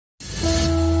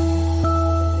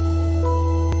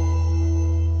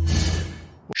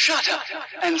Shut up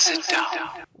and sit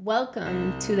down.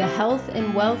 Welcome to the Health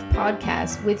and Wealth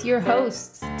Podcast with your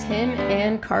hosts, Tim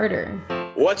and Carter.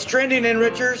 What's trending,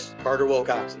 Enrichers? Carter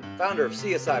Wilcoxon, founder of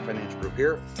CSI Financial Group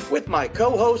here, with my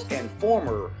co-host and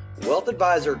former wealth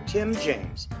advisor, Tim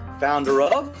James, founder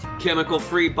of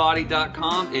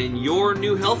ChemicalFreeBody.com and your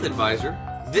new health advisor.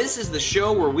 This is the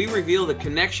show where we reveal the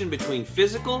connection between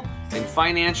physical and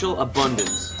financial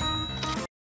abundance.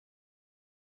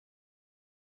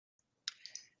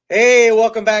 Hey,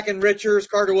 welcome back, Enrichers.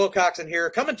 Carter Wilcoxon here,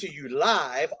 coming to you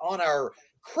live on our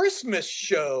Christmas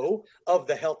show of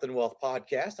the Health and Wealth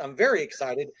Podcast. I'm very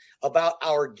excited about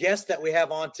our guest that we have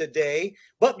on today.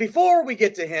 But before we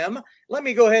get to him, let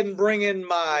me go ahead and bring in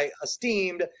my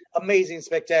esteemed, amazing,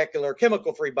 spectacular,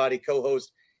 chemical-free body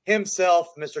co-host himself,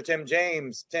 Mr. Tim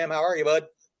James. Tim, how are you, bud?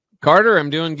 Carter, I'm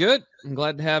doing good. I'm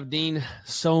glad to have Dean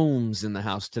Soames in the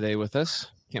house today with us.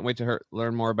 Can't wait to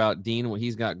learn more about Dean, what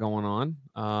he's got going on.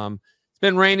 It's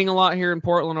been raining a lot here in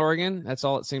Portland, Oregon. That's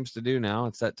all it seems to do now.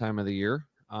 It's that time of the year.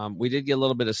 We did get a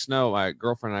little bit of snow. My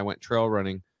girlfriend and I went trail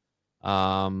running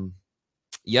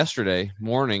yesterday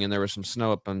morning, and there was some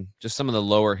snow up on just some of the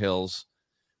lower hills,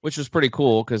 which was pretty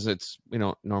cool because we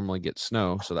don't normally get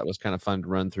snow. So that was kind of fun to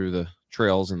run through the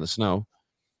trails in the snow.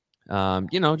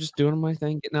 Just doing my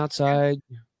thing, getting outside.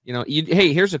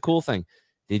 Hey, here's a cool thing.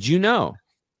 Did you know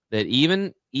that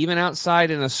even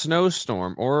outside in a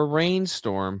snowstorm or a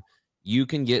rainstorm, you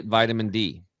can get vitamin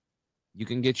D? You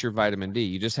can get your vitamin D.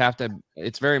 You just have to,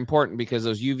 it's very important because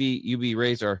those UV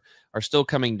rays are still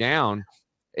coming down.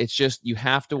 It's just, you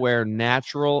have to wear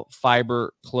natural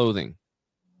fiber clothing.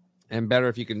 And better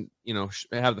if you can,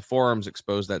 have the forearms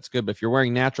exposed, that's good. But if you're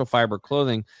wearing natural fiber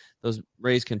clothing, those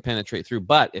rays can penetrate through.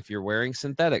 But if you're wearing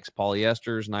synthetics,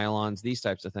 polyesters, nylons, these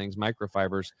types of things,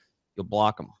 microfibers, you'll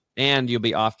block them. And you'll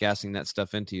be off-gassing that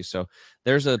stuff into you. So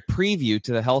there's a preview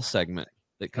to the health segment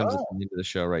that comes at the end of the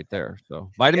show right there. So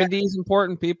vitamin D is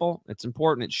important, people. It's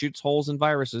important. It shoots holes in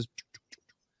viruses.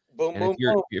 Boom, and boom, if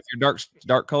you're boom.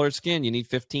 dark colored skin, you need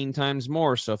 15 times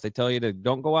more. So if they tell you to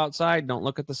don't go outside, don't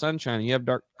look at the sunshine, and you have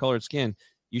dark colored skin,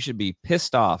 you should be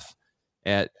pissed off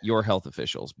at your health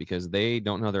officials because they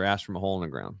don't know their ass from a hole in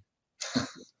the ground.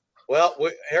 Well,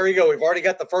 here we go. We've already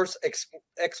got the first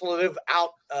expletive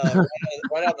out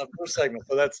right out in the first segment.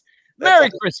 So that's Merry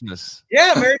Christmas.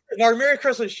 Yeah, our Merry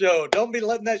Christmas show. Don't be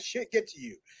letting that shit get to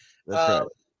you. That's right.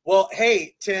 Well,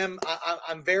 hey, Tim,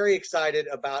 I'm very excited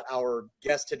about our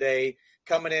guest today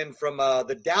coming in from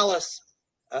the Dallas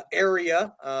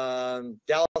area,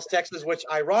 Dallas, Texas, which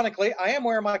ironically, I am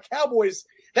wearing my Cowboys.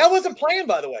 That wasn't planned,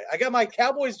 by the way. I got my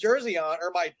Cowboys jersey on,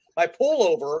 or my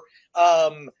pullover.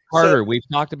 Carter, we've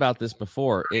talked about this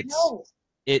before.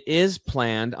 It is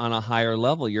planned on a higher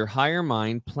level. Your higher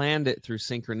mind planned it through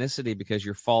synchronicity because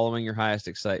you're following your highest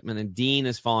excitement, and Dean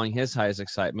is following his highest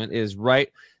excitement. Is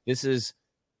right. This is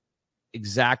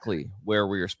exactly where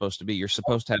we are supposed to be. You're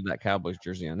supposed to have that Cowboys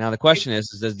jersey on. Now the question is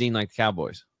does Dean like the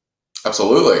Cowboys?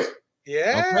 Absolutely.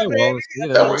 Yeah. Okay, well,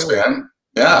 Cowboys fan.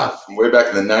 Yeah, from way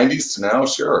back in the 90s to now,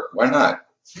 sure. Why not?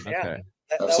 Okay.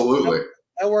 Absolutely.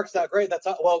 That works out great.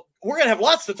 Well, we're going to have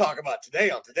lots to talk about today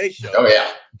on today's show. Oh,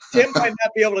 yeah. Tim might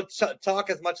not be able to talk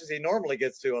as much as he normally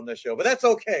gets to on this show, but that's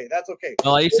okay. That's okay.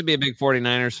 Well, I used to be a big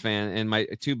 49ers fan, and my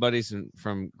two buddies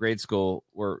from grade school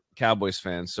were Cowboys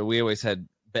fans, so we always had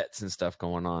bets and stuff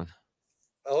going on.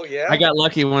 Oh, yeah? I got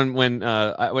lucky when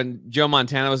Joe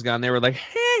Montana was gone. They were like,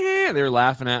 hey, they were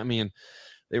laughing at me, and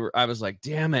I was like,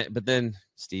 damn it. But then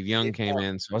Steve Young came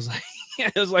in, so I was like,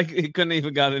 it was like it couldn't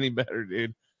even got any better,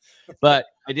 dude. But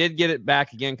I did get it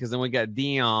back again because then we got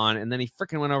Dion, and then he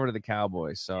freaking went over to the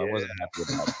Cowboys, so I wasn't happy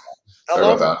about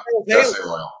that.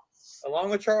 Along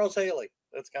with Charles Haley.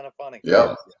 That's kind of funny.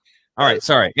 Yeah. All right,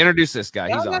 sorry. Introduce this guy.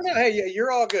 No, hey,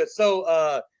 you're all good.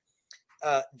 So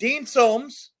Dean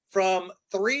Soames from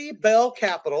 3 Bell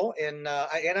Capital, and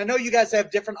I know you guys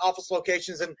have different office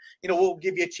locations, and we'll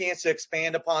give you a chance to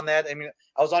expand upon that. I mean,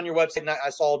 I was on your website and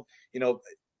I saw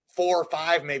 4 or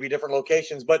 5 maybe different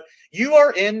locations, but you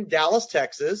are in Dallas,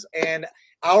 Texas, and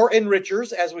our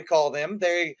enrichers, as we call them,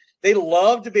 they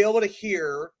love to be able to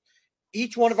hear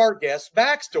each one of our guests'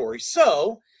 backstory.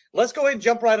 So let's go ahead and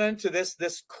jump right into this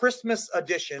Christmas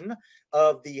edition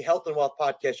of the Health and Wealth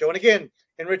Podcast Show. And again,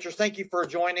 enrichers, thank you for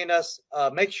joining us.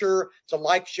 Make sure to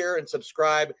like, share, and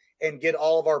subscribe, and get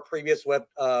all of our previous web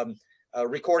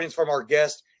recordings from our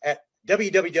guests at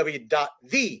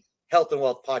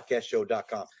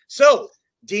www.thehealthandwealthpodcastshow.com. So,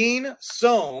 Dean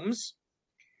Soames,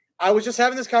 I was just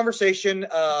having this conversation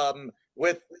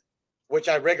which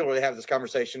I regularly have this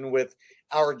conversation with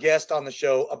our guest on the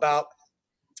show about,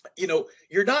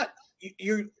 it's not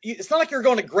like you're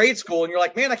going to grade school and you're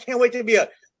like, man, I can't wait to be a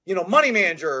money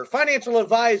manager, financial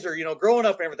advisor, growing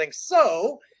up and everything.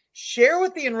 So share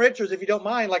with the enrichers, if you don't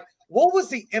mind, like, what was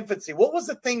the infancy? What was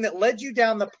the thing that led you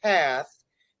down the path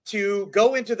to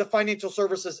go into the financial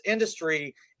services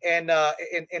industry, and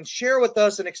share with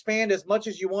us and expand as much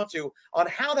as you want to on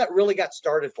how that really got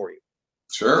started for you?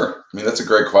 Sure. I mean, that's a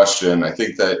great question. I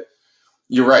think that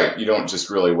you're right. You don't just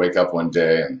really wake up one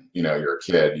day and, you're a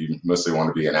kid. You mostly want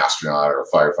to be an astronaut or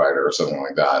a firefighter or something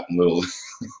like that.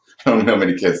 I don't know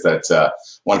many kids that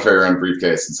want to carry around a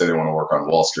briefcase and say they want to work on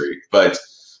Wall Street. But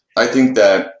I think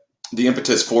that the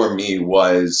impetus for me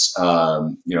was,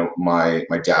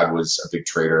 my dad was a big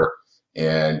trader,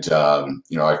 and,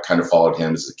 I kind of followed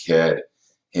him as a kid.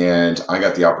 And I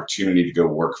got the opportunity to go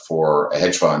work for a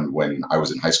hedge fund when I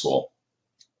was in high school.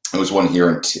 It was one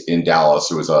here in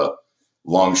Dallas. It was a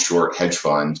long short hedge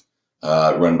fund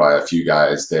run by a few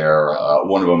guys there.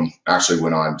 One of them actually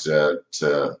went on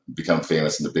to become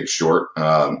famous in The Big Short,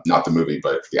 not the movie,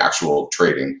 but the actual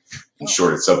trading, and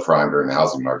shorted subprime during the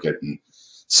housing market. And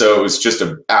so it was just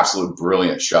an absolute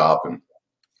brilliant shop. And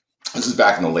this is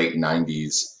back in the late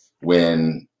 90s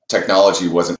when technology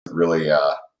wasn't really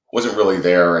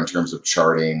there in terms of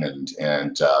charting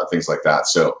and things like that.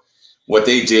 So what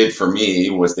they did for me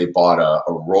was they bought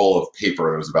a roll of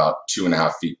paper that was about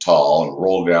 2.5 feet tall and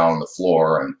rolled it out on the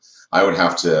floor, and I would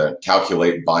have to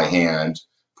calculate by hand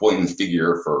point and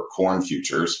figure for corn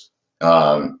futures.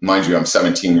 Mind you, I'm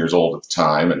 17 years old at the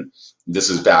time, and this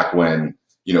is back when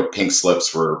pink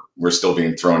slips were still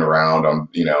being thrown around, and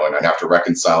I'd have to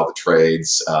reconcile the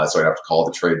trades. So I'd have to call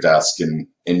the trade desk in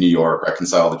New York,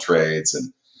 reconcile the trades,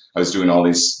 and I was doing all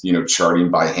these charting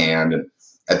by hand. And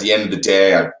at the end of the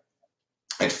day,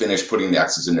 I'd finished putting the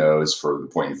X's and O's for the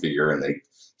point and figure, and they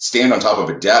stand on top of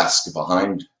a desk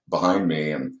behind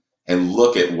me and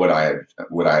look at what I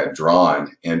had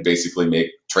drawn and basically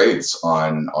make trades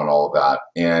on all of that.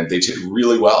 And they did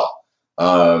really well.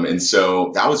 And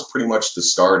so that was pretty much the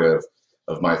start of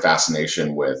my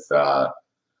fascination with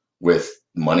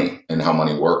money and how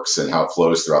money works and how it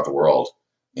flows throughout the world,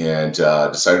 and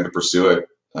decided to pursue it.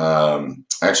 I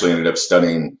actually ended up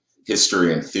studying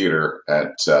history and theater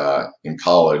in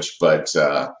college, but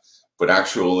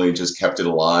actually just kept it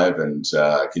alive and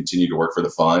continued to work for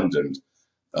the fund. And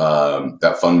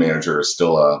that fund manager is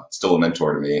still a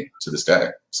mentor to me to this day.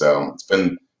 So it's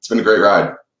been a great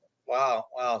ride. Wow.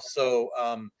 So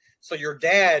your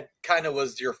dad kind of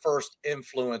was your first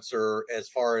influencer as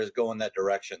far as going that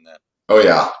direction then? Oh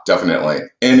yeah, definitely.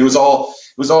 And it was all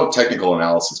technical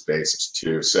analysis based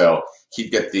too. So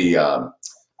he'd get the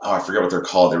I forget what they're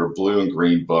called. They were blue and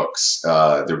green books. They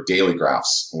were daily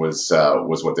graphs was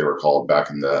what they were called back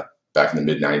in the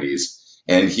mid 90s.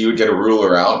 And he would get a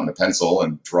ruler out and a pencil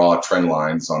and draw trend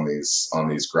lines on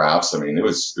these graphs. I mean, it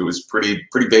was pretty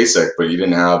basic, but you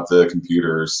didn't have the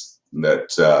computers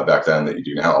that back then that you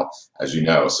do now, as you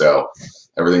know. So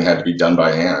everything had to be done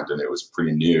by hand, and it was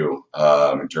pretty new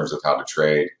in terms of how to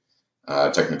trade.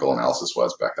 Technical analysis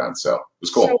was back then, so it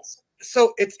was cool.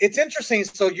 So it's interesting.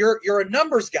 So you're a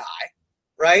numbers guy,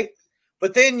 right?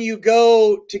 But then you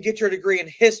go to get your degree in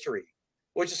history,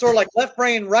 which is sort of like left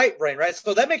brain, right brain, right?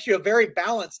 So that makes you a very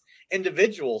balanced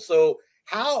individual. So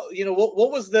how,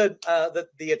 what was the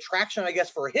attraction, I guess,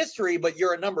 for history, but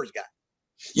you're a numbers guy?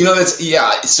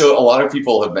 So a lot of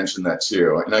people have mentioned that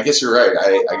too, and I guess you're right.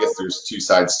 I guess there's two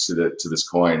sides to this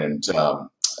coin, and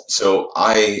so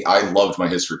I loved my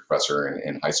history professor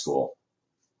in high school.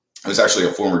 I was actually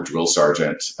a former drill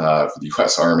sergeant for the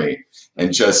U.S. Army,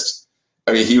 and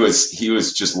he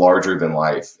was just larger than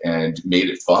life and made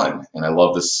it fun. And I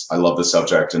love the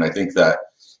subject, and I think that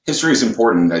history is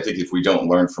important. I think if we don't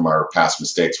learn from our past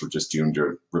mistakes, we're just doomed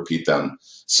to repeat them.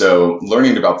 So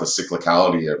learning about the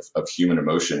cyclicality of human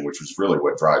emotion, which was really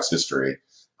what drives history,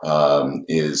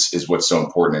 is what's so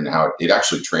important, and how it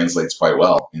actually translates quite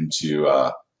well into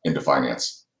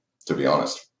finance, to be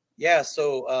honest. Yeah.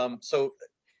 So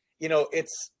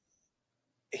it's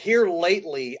here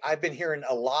lately, I've been hearing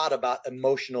a lot about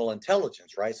emotional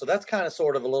intelligence, right? So that's kind of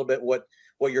sort of a little bit what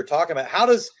you're talking about. How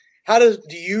do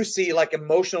you see like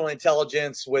emotional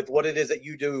intelligence with what it is that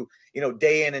you do,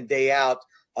 day in and day out?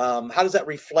 How does that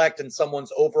reflect in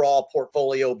someone's overall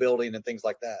portfolio building and things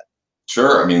like that?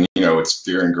 Sure. I mean, it's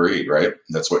fear and greed, right?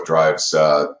 That's what drives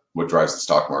the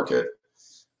stock market.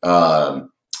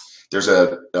 There's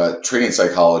a trading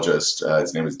psychologist.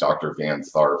 His name is Dr. Van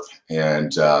Tharp,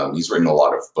 and he's written a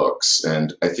lot of books.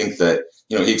 And I think that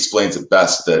he explains it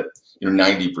best that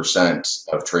 90%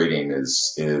 of trading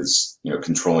is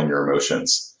controlling your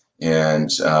emotions. And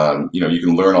you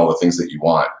can learn all the things that you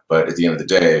want, but at the end of the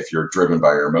day, if you're driven by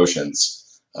your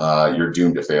emotions, you're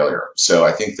doomed to failure. So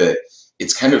I think that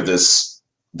it's kind of this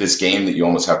this game that you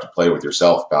almost have to play with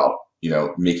yourself about,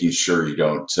 making sure you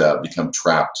don't become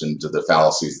trapped into the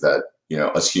fallacies that,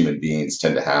 us human beings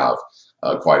tend to have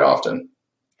quite often.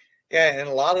 Yeah, and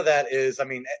a lot of that is, I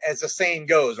mean, as the saying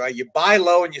goes, right? You buy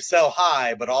low and you sell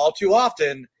high, but all too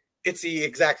often it's the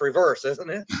exact reverse, isn't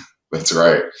it? That's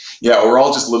right. Yeah, we're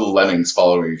all just little lemmings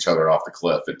following each other off the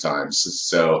cliff at times.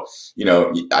 So,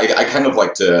 I kind of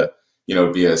like to,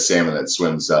 be a salmon that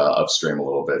swims upstream a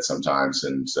little bit sometimes,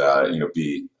 and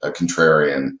be a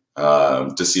contrarian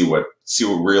to see what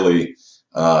really,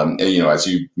 and, as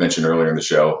you mentioned earlier in the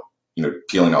show,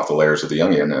 peeling off the layers of the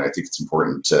onion. And I think it's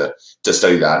important to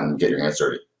study that and get your hands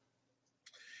dirty.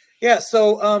 Yeah.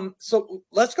 So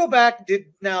let's go back.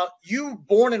 Now you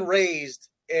born and raised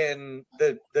in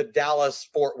the Dallas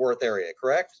Fort Worth area,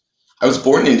 correct? I was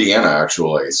born in Indiana,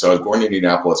 actually. So I was born in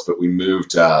Indianapolis, but we moved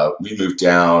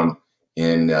down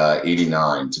in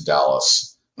 '89 to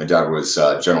Dallas. My dad was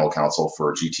general counsel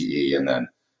for GTE, and then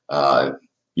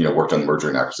worked on the merger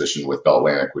and acquisition with Bell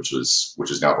Atlantic, which is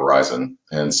now Verizon.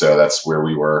 And so that's where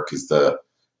we were, because the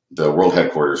world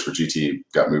headquarters for GTE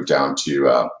got moved down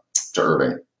to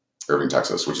Irving,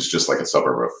 Texas, which is just like a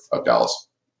suburb of Dallas.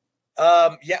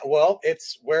 Yeah, well,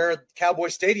 it's where Cowboy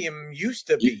Stadium used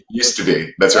to be. Used to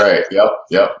be. That's right. Yep.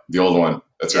 The old one.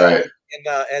 That's right. And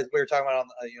as we were talking about on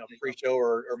pre-show,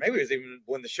 or maybe it was even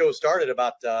when the show started,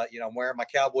 about I'm wearing my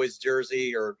Cowboys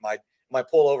jersey or my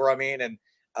pullover. I mean, and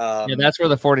yeah, that's where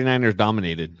the 49ers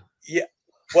dominated. Yeah.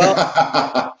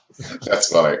 Well,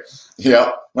 that's funny.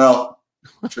 Yeah. Well,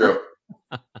 true.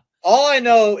 All I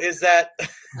know is that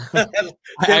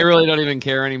I really don't even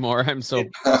care anymore. I'm so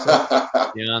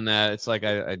beyond that. It's like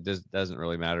I just doesn't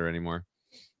really matter anymore.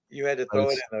 You had to throw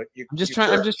it in. I'm just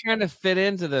trying to fit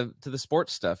into the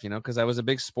sports stuff, because I was a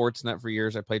big sports nut for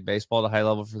years. I played baseball at a high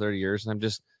level for 30 years,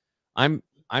 and I'm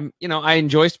I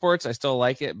enjoy sports. I still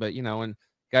like it, but when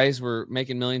guys were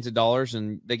making millions of dollars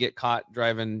and they get caught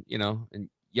driving, in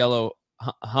yellow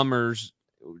Hummers,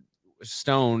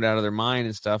 stoned out of their mind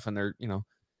and stuff, and they're,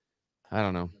 I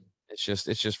don't know. It's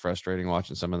just frustrating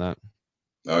watching some of that.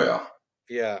 Oh yeah.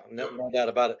 Yeah, no doubt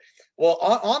about it. Well,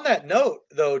 on that note,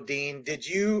 though, Dean, did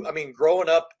you? I mean, growing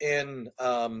up in,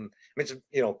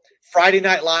 Friday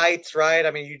Night Lights, right?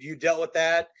 I mean, you dealt with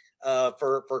that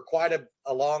for quite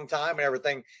a long time and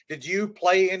everything. Did you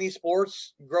play any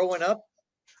sports growing up?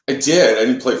 I did. I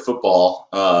didn't play football.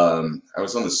 I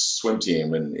was on the swim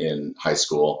team in high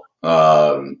school,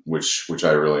 which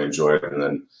I really enjoyed, and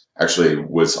then actually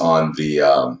was on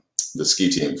the ski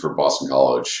team for Boston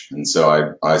College. And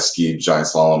so I skied giant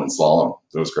slalom and slalom.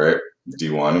 It was great.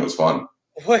 D1, it was fun.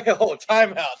 Wait,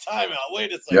 time out.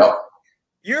 Wait a second. Yep.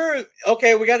 You're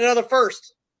okay. We got another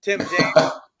first, Tim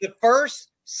James. The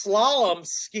first slalom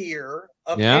skier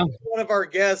of one of our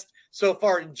guests so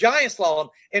far, giant slalom.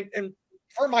 And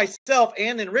for myself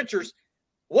and in Richards,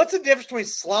 what's the difference between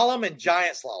slalom and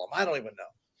giant slalom? I don't even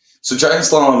know. So giant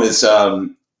slalom is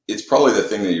it's probably the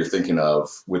thing that you're thinking of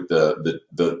with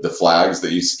the flags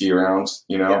that you ski around.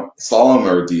 Yeah. Slalom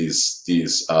are these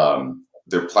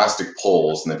they're plastic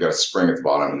poles, and they've got a spring at the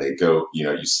bottom, and they go,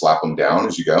 you slap them down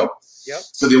as you go. Yep.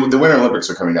 So the Winter Olympics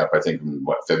are coming up, I think, in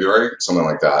February, something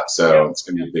like that. So It's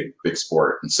going to be a big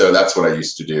sport. And so that's what I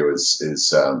used to do is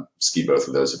ski both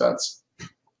of those events.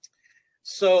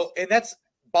 So, and that's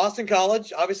Boston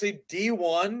College, obviously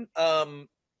D1.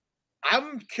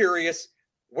 I'm curious,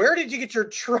 where did you get your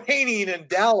training in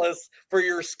Dallas for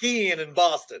your skiing in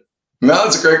Boston? No,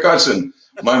 that's a great question.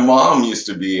 My mom used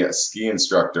to be a ski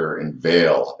instructor in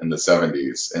Vail in the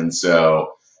 70s. And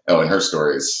so, and her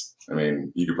stories, I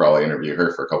mean, you could probably interview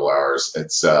her for a couple hours. It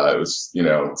was,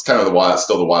 it's kind of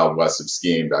still the Wild West of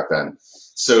skiing back then.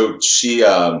 So she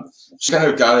kind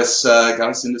of got us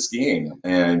into skiing.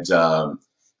 And,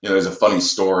 there's a funny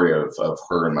story of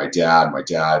her and my dad. My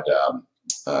dad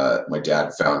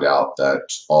found out that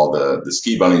all the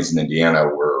ski bunnies in Indiana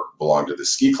belonged to the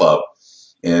ski club,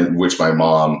 in which my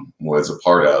mom was a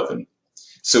part of. And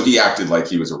so he acted like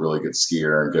he was a really good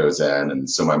skier and goes in. And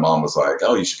so my mom was like,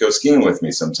 "Oh, you should go skiing with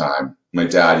me sometime." My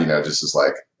dad, just was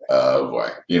like, "Oh boy,"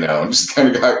 and just kind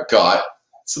of got caught.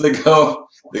 So they go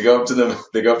up to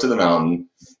the mountain.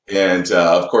 And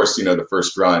of course, the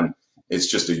first run, it's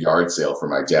just a yard sale for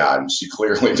my dad. And she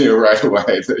clearly knew right away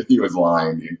that he was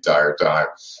lying the entire time.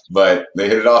 But they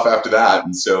hit it off after that.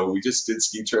 And so we just did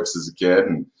ski trips as a kid,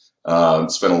 and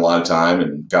spent a lot of time,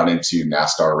 and got into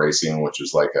NASCAR racing, which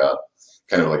was like a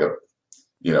kind of like a,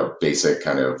 basic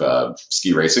kind of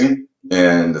ski racing.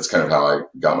 And that's kind of how I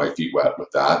got my feet wet with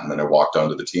that. And then I walked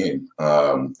onto the team.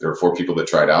 There were 4 people that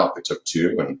tried out. They took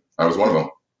 2, and I was one of them.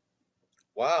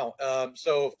 Wow.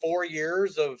 So 4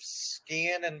 years of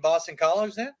skiing in Boston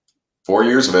College then? 4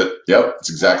 years of it. Yep, that's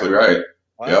exactly right.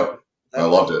 Wow. Yep, I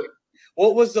loved it.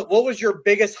 What was your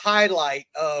biggest highlight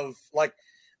of, like,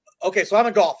 okay, so I'm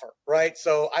a golfer, right?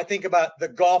 So I think about the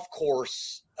golf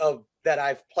course that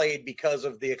I've played because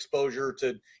of the exposure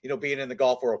to, being in the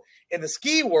golf world. In the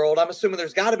ski world, I'm assuming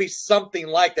there's got to be something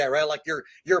like that, right? Like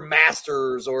your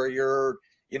Masters or your,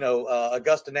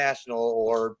 Augusta National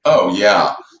or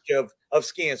of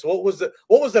skiing. So what was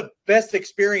the best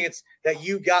experience that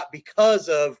you got because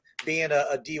of being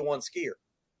a D1 skier?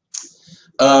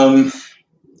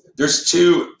 There's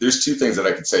two things that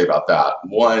I could say about that.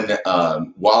 One,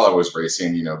 while I was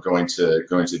racing, going to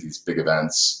these big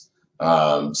events,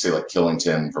 say like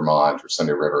Killington, Vermont, or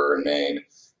Sunday River in Maine, it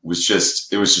was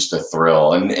just a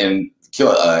thrill. And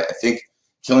I think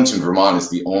Killington, Vermont is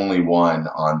the only one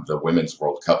on the Women's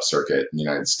World Cup circuit in the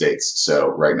United States. So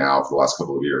right now, for the last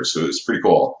couple of years, so it was pretty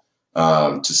cool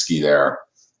to ski there.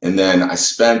 And then I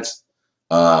spent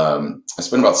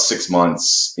about 6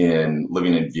 months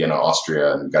living in Vienna,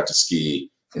 Austria, and got to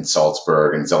ski in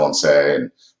Salzburg and Zelensee.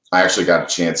 And I actually got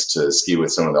a chance to ski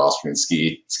with some of the Austrian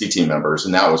ski team members,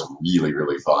 and that was really,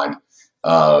 really fun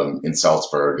in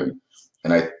Salzburg.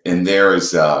 And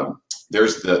there's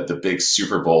the big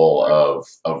Super Bowl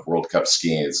of World Cup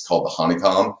skiing. It's called the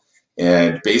Honeycomb.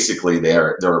 And basically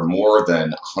there are more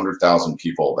than 100,000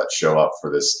 people that show up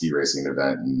for this ski racing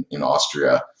event in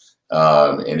Austria.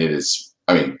 And it is,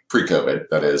 pre-COVID,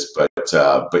 that is,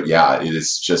 but yeah, it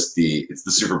is just it's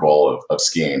the Super Bowl of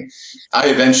skiing. I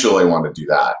eventually want to do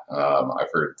that.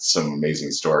 I've heard some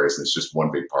amazing stories. It's just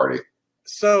one big party.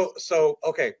 So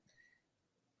okay,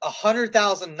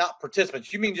 100,000 not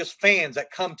participants. You mean just fans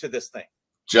that come to this thing?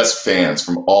 Just fans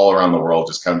from all around the world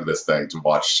just come to this thing to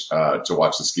watch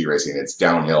the ski racing. It's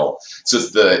downhill. It's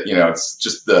just it's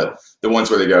just the ones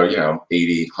where they go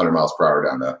 80, 100 miles per hour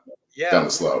down the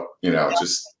slope.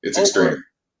 It's extreme.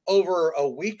 Over a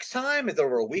week's time? Is it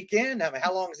over a weekend?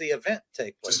 How long does the event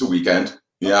take place? Just a weekend.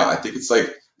 Yeah, okay. I think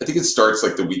it starts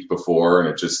like the week before, and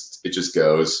it just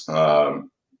goes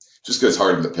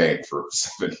hard in the paint for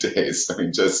 7 days.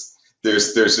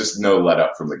 There's just no let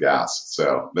up from the gas.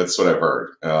 So that's what I've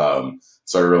heard.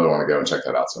 So I really want to go and check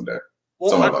that out someday.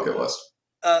 It's on my bucket list.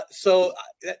 So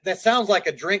that sounds like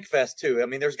a drink fest too.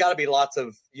 There's got to be lots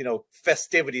of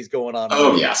festivities going on.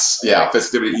 Oh yes, yeah,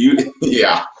 festivity.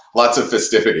 Lots of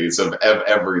festivities of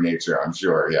every nature. I'm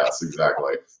sure. Yes,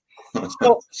 exactly.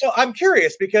 So I'm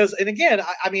curious because, and again,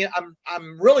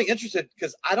 I'm really interested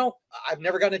because I've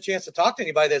never gotten a chance to talk to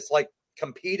anybody that's like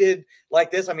competed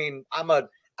like this. I'm a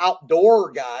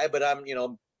outdoor guy, but I'm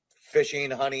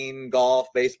fishing, hunting, golf,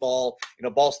 baseball,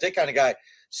 ball stick kind of guy.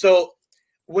 So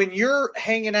when you're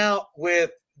hanging out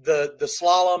with the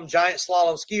slalom, giant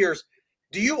slalom skiers,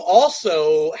 do you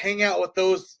also hang out with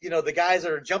those, the guys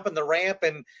that are jumping the ramp?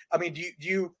 And do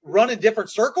you run in different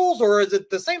circles, or is it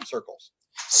the same circles?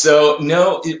 So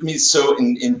no, so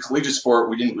in collegiate sport,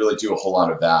 we didn't really do a whole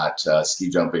lot of that, ski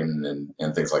jumping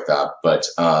and things like that. But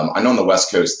I know on the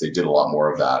West Coast, they did a lot more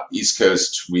of that. East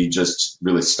Coast, we just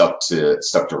really stuck to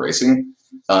racing.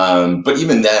 But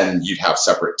even then you'd have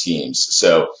separate teams.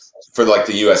 So for like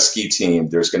the U.S. ski team,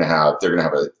 they're going to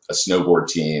have a snowboard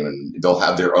team, and they'll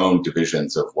have their own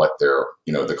divisions of what their,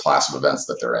 the class of events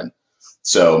that they're in.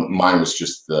 So mine was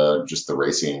just the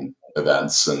racing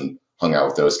events, and hung out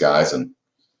with those guys, and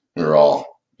we're all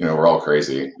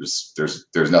crazy.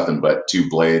 There's nothing but 2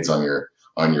 blades on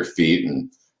your feet, and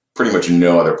pretty much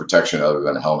no other protection other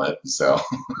than a helmet. So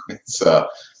it's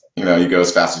you go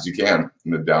as fast as you can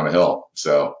down a hill.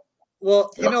 So.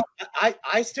 Well,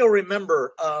 I still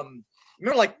remember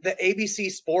like the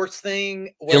ABC Sports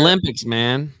thing. The Olympics,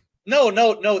 man. No.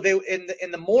 They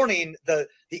in the morning, the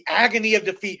agony of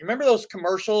defeat. Remember those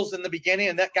commercials in the beginning,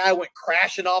 and that guy went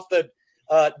crashing off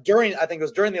I think it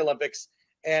was during the Olympics.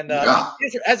 And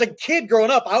as a kid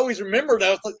growing up, I always remembered.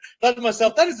 I was thought to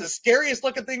myself, that is the scariest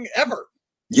looking thing ever.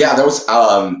 Yeah, that was.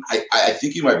 I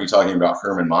think you might be talking about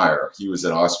Hermann Maier. He was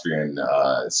an Austrian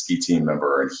ski team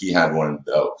member, and he had one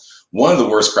of the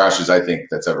worst crashes I think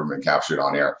that's ever been captured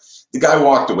on air. The guy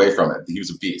walked away from it. He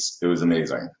was a beast. It was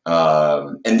amazing.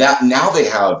 And that now they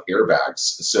have airbags.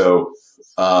 So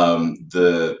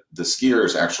the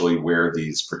skiers actually wear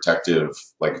these protective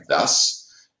like vests,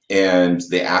 and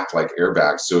they act like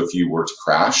airbags. So if you were to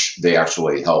crash, they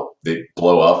actually help. They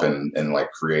blow up and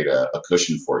like create a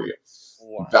cushion for you.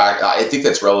 In fact, I think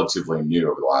that's relatively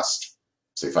new over the last,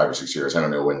 say, 5 or 6 years. I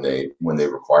don't know when they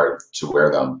required to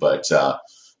wear them, but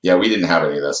yeah, we didn't have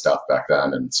any of that stuff back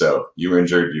then. And so you were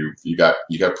injured. You got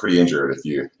pretty injured if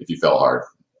you fell hard.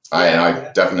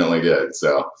 I definitely did.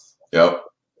 So, yep.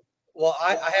 Well,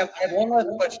 I have one last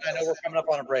question. I know we're coming up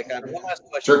on a break. I have one last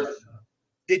question. Sure.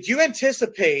 did you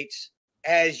anticipate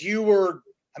as you were,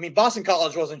 I mean, Boston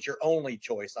College wasn't your only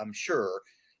choice, I'm sure,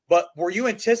 but were you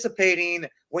anticipating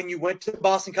when you went to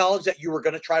Boston College that you were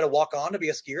going to try to walk on to be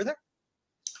a skier there?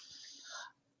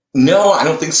 No, I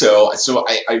don't think so. So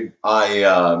I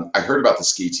heard about the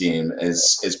ski team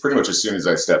as pretty much as soon as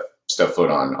I stepped foot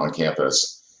on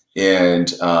campus, and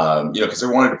because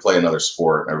I wanted to play another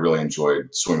sport. I really enjoyed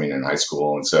swimming in high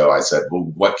school, and so I said,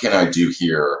 well, what can I do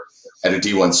here at a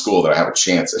D1 school that I have a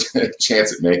chance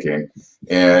at making?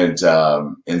 And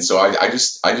so I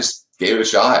just gave it a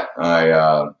shot.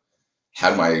 I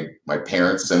had my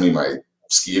parents send me my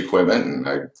ski equipment, and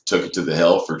I took it to the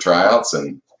hill for tryouts,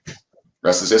 and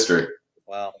rest is history.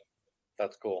 Wow,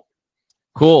 that's cool.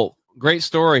 Cool, great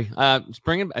story.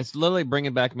 It's literally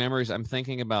bringing back memories. I'm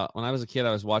thinking about when I was a kid.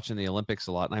 I was watching the Olympics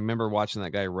a lot, and I remember watching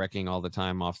that guy wrecking all the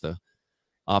time off the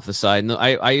side. And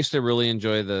I used to really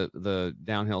enjoy the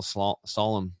downhill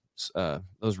slalom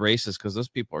those races because those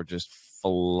people are just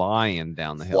flying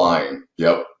down the hill. Flying,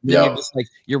 yep. You're just like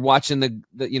you're watching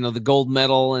the gold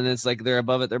medal, and it's like they're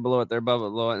above it, they're below it, they're above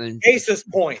it, below it, and Aces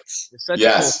points. It's such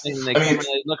a cool thing. And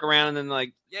they look around and then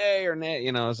like yay or nay,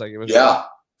 it's like it was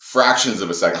fractions of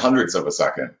a second, hundredths of a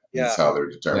second. Yeah, that's how they're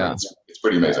determined. Yeah. It's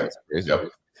pretty amazing. Yep.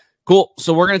 Cool.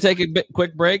 So we're gonna take a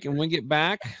quick break, and when we get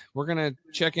back, we're gonna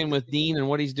check in with Dean and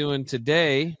what he's doing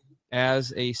today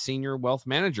as a senior wealth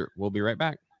manager. We'll be right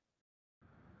back.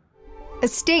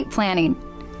 Estate planning.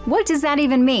 What does that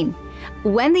even mean?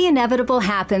 When the inevitable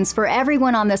happens for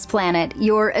everyone on this planet,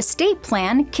 your estate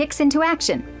plan kicks into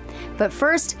action. But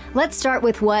first, let's start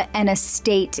with what an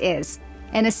estate is.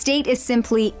 An estate is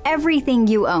simply everything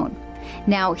you own.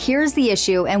 Now, here's the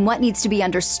issue and what needs to be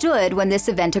understood when this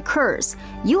event occurs.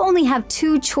 You only have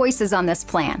two choices on this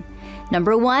plan.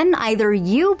 Number one, either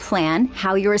you plan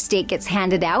how your estate gets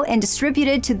handed out and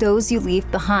distributed to those you leave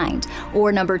behind.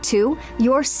 Or number two,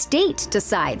 your state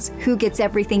decides who gets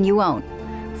everything you own.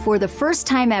 For the first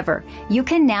time ever, you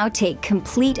can now take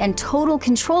complete and total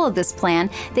control of this plan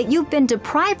that you've been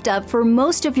deprived of for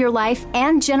most of your life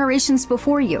and generations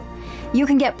before you. You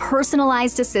can get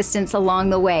personalized assistance along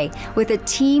the way with a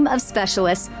team of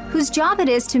specialists whose job it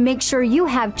is to make sure you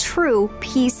have true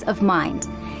peace of mind.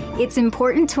 It's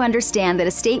important to understand that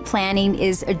estate planning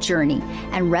is a journey,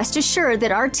 and rest assured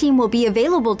that our team will be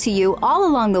available to you all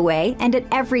along the way and at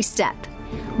every step.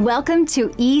 Welcome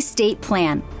to Estate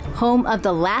Plan, home of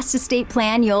the last estate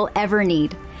plan you'll ever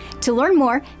need. To learn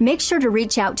more, make sure to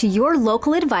reach out to your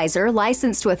local advisor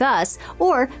licensed with us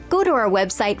or go to our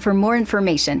website for more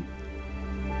information.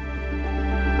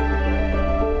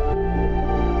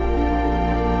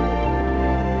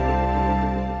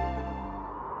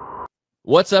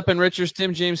 What's up, Enrichers?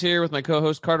 Tim James here with my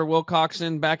co-host Carter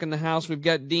Wilcoxon back in the house. We've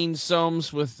got Dean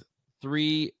Soames with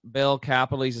 3 Bell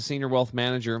Capital. He's a senior wealth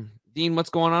manager. Dean, what's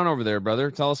going on over there,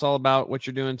 brother? Tell us all about what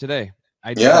you're doing today.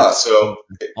 So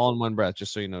all in one breath,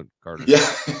 just so you know, Carter.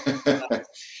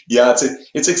 Yeah,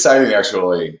 it's exciting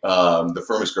actually. The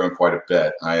firm has grown quite a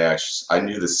bit. I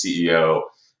knew the CEO,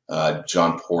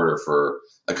 John Porter, for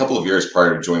a couple of years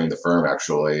prior to joining the firm.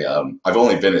 Actually, I've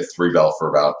only been at 3 Bell for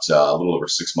about a little over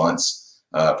 6 months.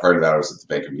 Prior to that, I was at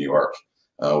the Bank of New York,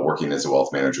 working as a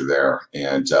wealth manager there,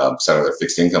 and sat on their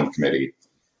fixed income committee.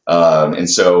 And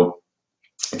so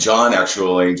John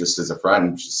actually, just as a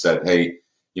friend, just said, "Hey,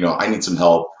 I need some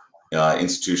help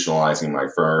institutionalizing my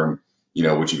firm.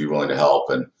 Would you be willing to help?"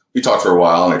 And we talked for a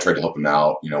while, and I tried to help him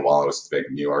out, while I was at the Bank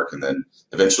of New York, and then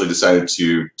eventually decided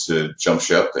to jump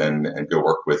ship and go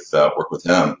work with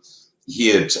him. He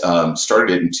had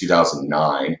started it in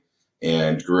 2009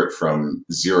 and grew it from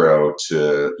 0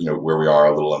 to where we are,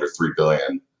 a little under $3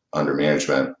 billion under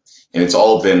management, and it's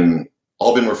all been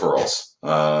referrals.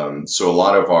 So a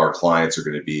lot of our clients are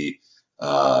going to be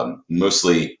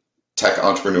mostly tech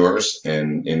entrepreneurs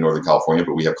in Northern California,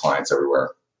 but we have clients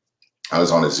everywhere. I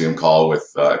was on a Zoom call with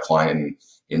a client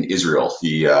in Israel.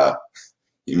 He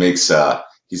makes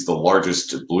he's the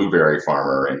largest blueberry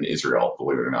farmer in Israel,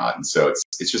 believe it or not. And so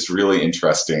it's just really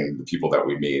interesting, the people that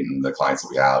we meet and the clients that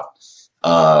we have.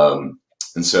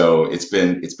 And so it's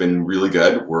been really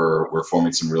good. We're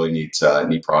forming some really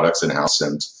neat products in house,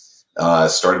 and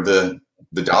started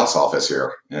the Dallas office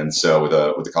here, and so with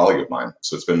a colleague of mine.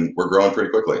 So we're growing pretty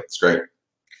quickly. It's great.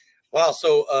 Wow.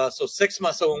 So 6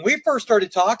 months. So when we first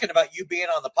started talking about you being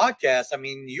on the podcast,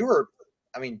 you were,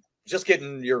 just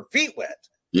getting your feet wet.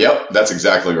 Yep, that's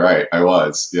exactly right. I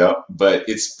was. Yep, but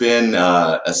it's been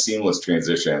a seamless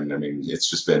transition.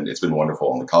 It's been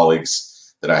wonderful, and the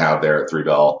colleagues that I have there at 3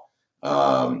 Bell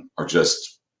are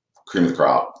just cream of the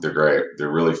crop. They're great.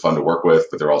 They're really fun to work with,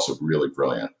 but they're also really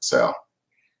brilliant. So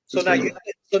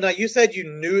So now you said you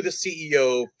knew the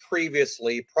CEO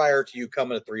previously prior to you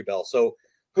coming to Three Bell. So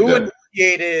who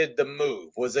initiated the move?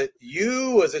 Was it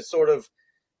you? Was it sort of,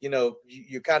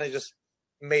 you kind of just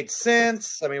made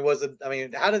sense? I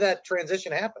mean, how did that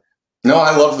transition happen? No,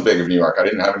 I love the Bank of New York. I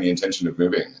didn't have any intention of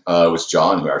moving. It was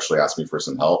John who actually asked me for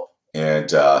some help.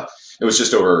 And it was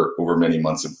just over many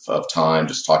months of time,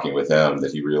 just talking with him,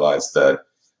 that he realized that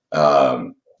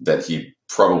that he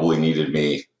probably needed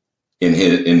me in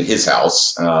his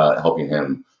house, helping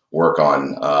him work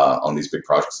on these big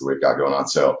projects that we've got going on.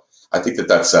 So I think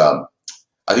that's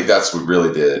what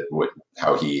really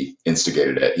how he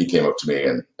instigated it. He came up to me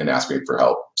and asked me for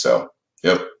help. So,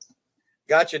 yep.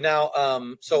 Gotcha. Now,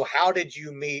 so how did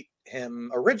you meet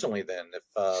him originally then?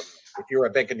 If you were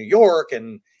at Bank of New York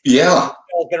and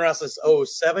been around since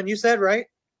 2007, you said, right?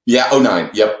 Yeah,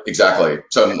 2009. Yep, exactly.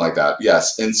 Something like that.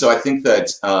 Yes. And so I think that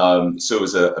so it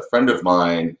was a friend of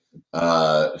mine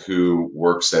who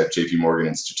works at JP Morgan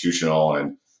Institutional,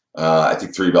 and I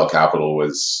think Three Bell Capital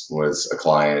was a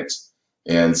client.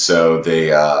 And so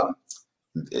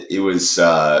it was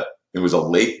a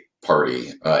lake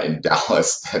party in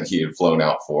Dallas that he had flown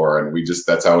out for, and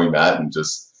that's how we met and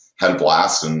just had a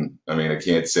blast. And I mean, I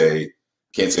can't say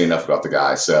enough about the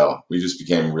guy. So we just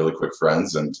became really quick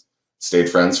friends and stayed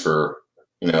friends for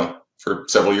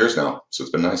several years now. So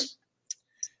it's been nice.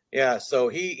 Yeah. So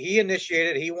he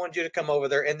initiated, he wanted you to come over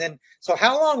there. And then, so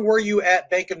how long were you at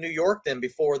Bank of New York then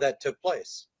before that took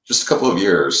place? Just a couple of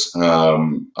years.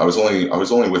 I was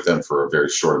only with them for a very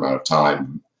short amount of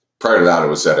time. Prior to that, I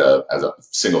was at a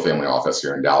single family office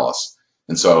here in Dallas.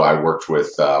 And so I worked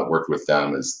with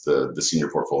them as the senior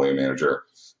portfolio manager,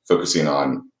 focusing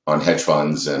on hedge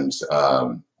funds and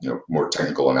more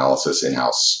technical analysis,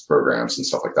 in-house programs and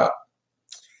stuff like that.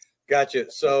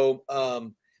 Gotcha. So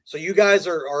so you guys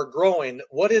are growing.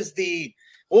 What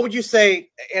would you say?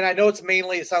 And I know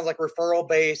it sounds like referral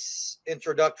based,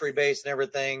 introductory based, and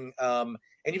everything. And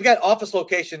you've got office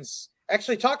locations.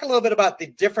 Actually, talk a little bit about the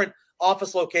different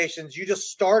office locations. You just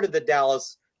started the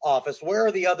Dallas office. Where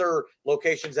are the other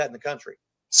locations at in the country?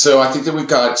 So I think that we've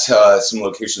got some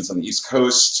locations on the East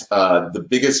Coast. The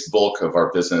biggest bulk of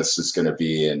our business is going to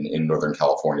be in Northern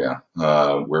California,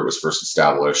 where it was first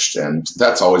established. And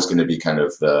that's always going to be kind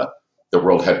of the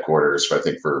world headquarters, I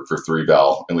think, for Three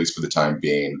Bell, at least for the time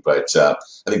being. But I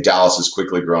think Dallas is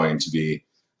quickly growing to be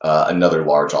another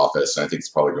large office. And I think it's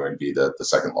probably going to be the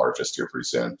second largest here pretty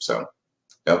soon. So,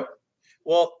 yep.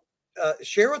 Well,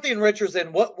 share with the enrichers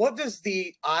then, what does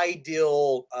the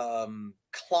ideal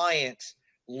client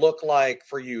look like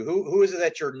for you? Who is it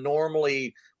that you're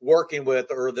normally working with,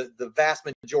 or the vast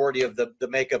majority of the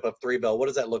makeup of Three Bell?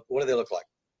 What do they look like?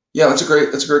 Yeah, that's a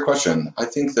great question. I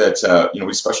think that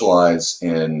we specialize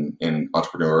in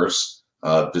entrepreneurs,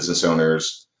 business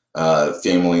owners,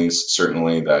 families,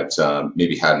 certainly that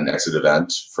maybe had an exit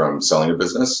event from selling a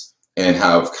business and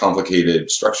have complicated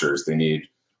structures. They need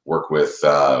work with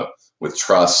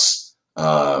trusts,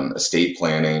 estate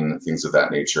planning, things of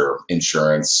that nature,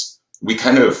 insurance. We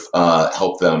kind of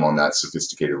help them on that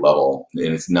sophisticated level,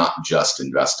 and it's not just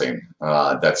investing.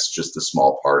 That's just a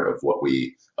small part of what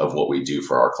we do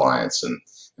for our clients, and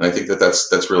I think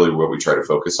that's really what we try to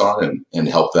focus on and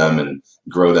help them and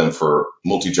grow them for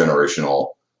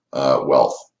multi-generational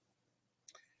wealth.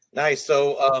 Nice.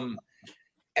 So,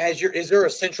 is there a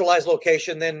centralized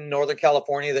location then in Northern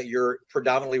California that you're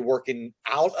predominantly working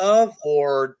out of,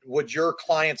 or would your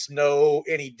clients know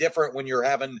any different when you're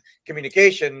having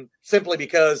communication? Simply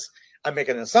because I'm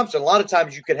making an assumption. A lot of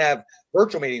times you can have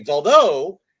virtual meetings,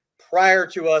 although prior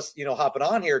to us, hopping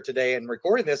on here today and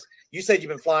recording this, you said you've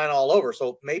been flying all over.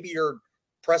 So maybe you're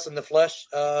pressing the flesh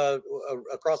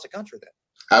across the country then.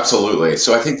 Absolutely.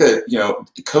 So I think that,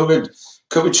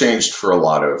 COVID changed for a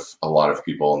lot of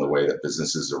people in the way that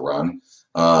businesses are run.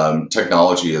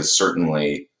 Technology is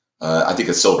certainly, I think,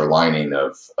 a silver lining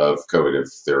of COVID, if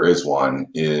there is one,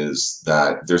 is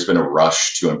that there's been a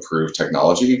rush to improve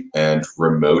technology and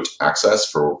remote access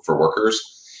for workers.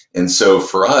 And so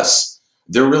for us,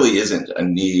 there really isn't a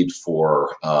need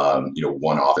for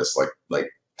one office like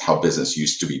how business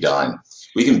used to be done.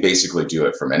 We can basically do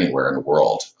it from anywhere in the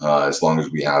world as long as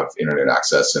we have internet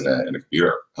access and a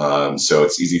computer. So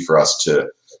it's easy for us to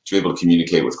be able to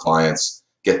communicate with clients,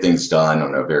 get things done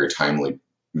on a very timely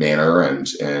manner,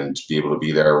 and be able to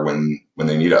be there when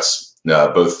they need us,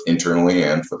 both internally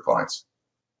and for the clients.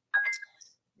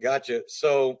 Gotcha.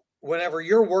 So whenever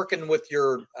you're working with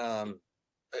your,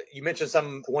 you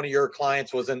mentioned one of your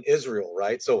clients was in Israel,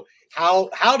 right? So how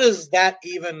does that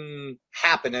even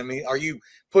happen? I mean, are you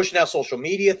pushing out social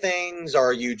media things?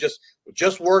 Are you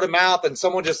just word of mouth and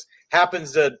someone just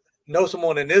happens to know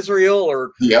someone in Israel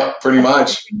or pretty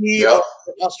much.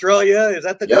 Australia. Is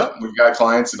that the deal? We've got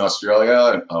clients in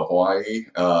Australia and Hawaii.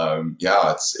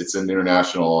 It's an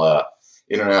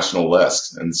international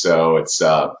list, and so it's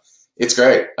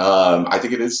great. I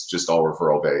think it is just all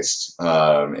referral based,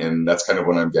 and that's kind of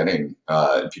what I'm getting.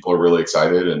 People are really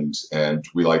excited, and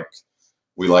we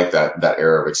like that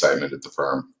era of excitement at the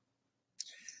firm.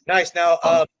 Nice. Now,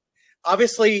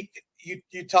 obviously, you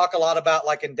talk a lot about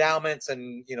like endowments,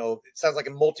 and it sounds like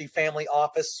a multifamily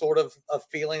office sort of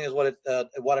feeling is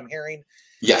what I'm hearing.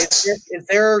 Yes. Is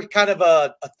there kind of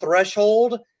a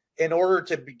threshold in order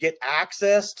to get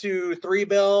access to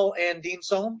 3Bell and Dean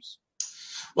Soames?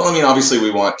 Well, I mean, obviously,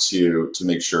 we want to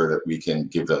make sure that we can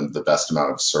give them the best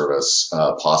amount of service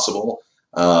possible,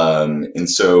 and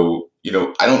so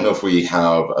I don't know if we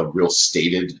have a real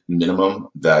stated minimum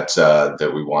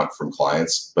that we want from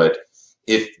clients, but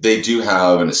if they do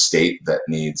have an estate that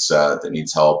needs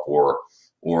help, or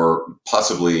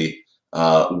possibly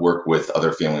work with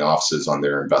other family offices on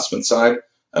their investment side,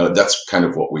 that's kind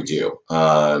of what we do.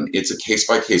 It's a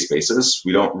case-by-case basis.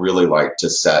 We don't really like to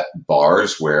set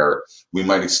bars where we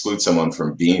might exclude someone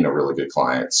from being a really good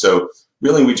client. So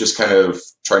really, we just kind of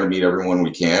try to meet everyone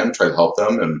we can, try to help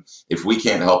them. And if we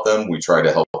can't help them, we try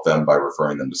to help them by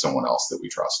referring them to someone else that we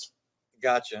trust.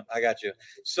 Gotcha. I got you.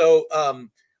 So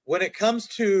when it comes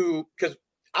to, because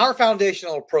our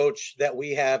foundational approach that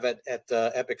we have at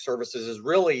Epic Services is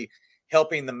really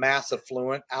helping the mass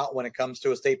affluent out when it comes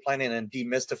to estate planning and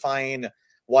demystifying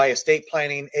why estate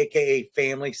planning, aka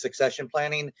family succession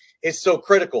planning, is so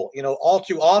critical. All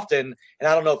too often, and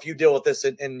I don't know if you deal with this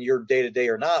in your day-to-day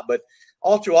or not, but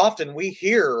all too often we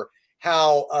hear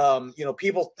how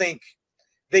people think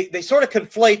they sort of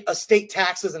conflate estate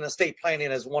taxes and estate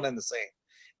planning as one and the same.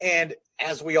 And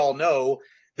as we all know,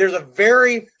 there's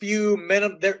very few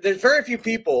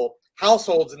people,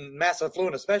 households and mass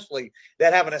affluent especially,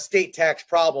 that have an estate tax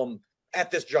problem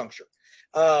at this juncture.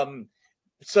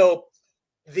 So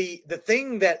the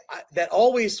thing that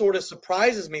always sort of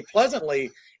surprises me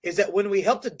pleasantly is that when we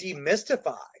help to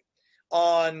demystify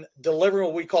on delivering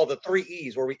what we call the 3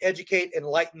 E's, where we educate,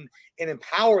 enlighten, and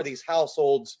empower these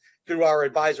households through our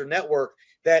advisor network,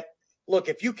 that look,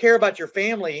 if you care about your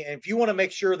family and if you want to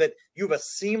make sure that you have a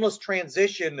seamless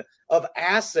transition of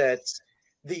assets,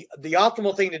 the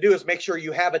optimal thing to do is make sure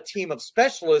you have a team of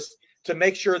specialists to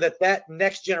make sure that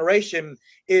next generation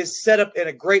is set up in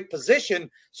a great position,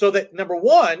 so that, number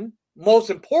one, most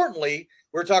importantly,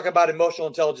 we were talking about emotional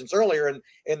intelligence earlier, and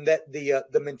that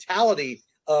the mentality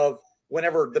of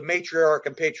whenever the matriarch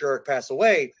and patriarch pass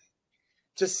away,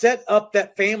 to set up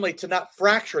that family to not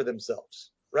fracture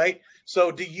themselves, right?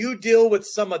 So do you deal with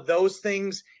some of those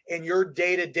things in your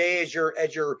day-to-day as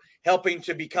you're helping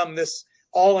to become this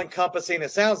all-encompassing,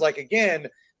 it sounds like, again,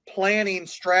 planning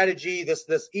strategy, this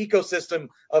ecosystem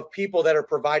of people that are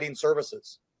providing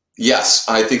services? Yes,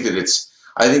 I think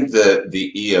that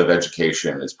the E of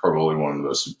education is probably one of the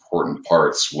most important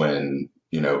parts when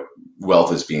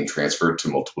wealth is being transferred to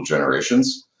multiple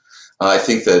generations. I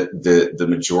think that the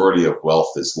majority of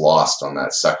wealth is lost on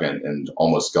that second and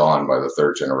almost gone by the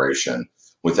third generation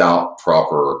without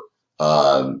proper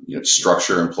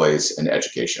structure in place and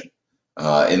education.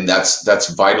 And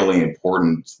that's vitally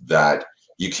important, that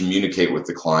you communicate with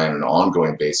the client on an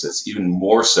ongoing basis, even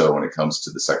more so when it comes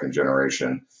to the second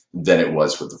generation than it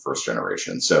was with the first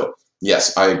generation. So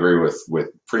yes, I agree with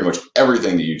pretty much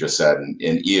everything that you just said. And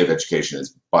E of education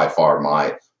is by far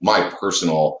my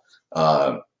personal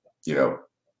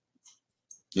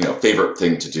favorite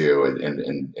thing to do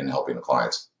in helping the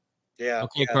clients. Yeah.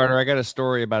 Okay, Carter, I got a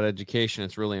story about education.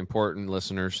 It's really important,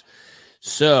 listeners.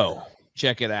 So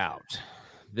check it out.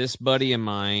 This buddy of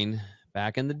mine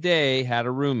back in the day had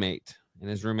a roommate, and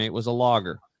his roommate was a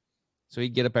logger. So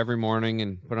he'd get up every morning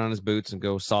and put on his boots and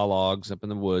go saw logs up in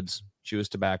the woods, chew his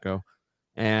tobacco.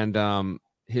 And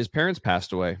his parents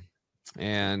passed away.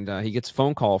 And he gets a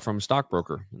phone call from a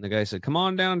stockbroker. And the guy said, "Come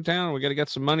on downtown. We got to get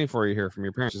some money for you here from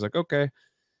your parents." He's like, "Okay."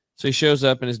 So he shows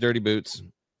up in his dirty boots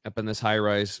up in this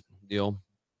high-rise deal.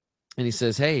 And he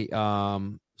says, "Hey,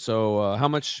 so how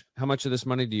much of this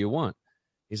money do you want?"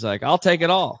 He's like, "I'll take it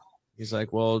all." He's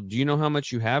like, "Well, do you know how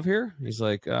much you have here?" He's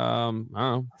like, I don't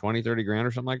know, 20, 30 grand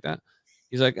or something like that.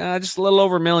 He's like, just a little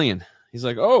over $1 million. He's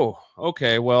like, "Oh,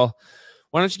 okay. Well,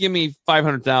 why don't you give me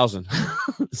 500,000?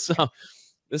 So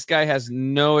this guy has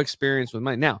no experience with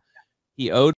money. Now,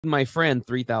 he owed my friend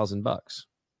 $3,000 bucks,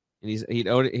 and he had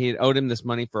owed him this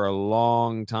money for a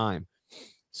long time.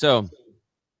 So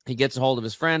he gets a hold of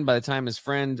his friend. By the time his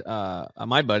friend,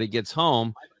 my buddy, gets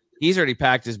home, he's already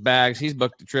packed his bags. He's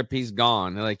booked the trip. He's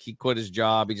gone. Like, he quit his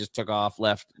job. He just took off,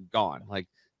 left, gone. Like,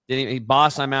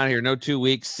 Boss, I'm out of here. No 2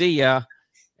 weeks. See ya.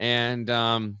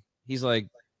 And he's like,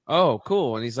 oh,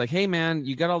 cool. And he's like, hey, man,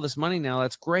 you got all this money now.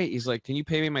 That's great. He's like, can you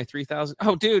pay me my $3,000?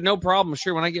 Oh, dude, no problem.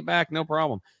 Sure. When I get back, no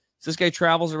problem. So this guy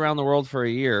travels around the world for a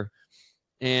year,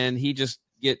 and he just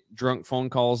get drunk phone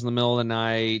calls in the middle of the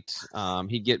night.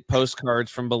 He'd get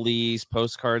postcards from Belize,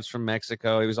 postcards from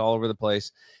Mexico. He was all over the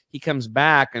place. He comes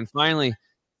back, and finally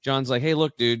John's like, hey,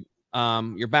 look, dude,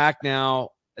 you're back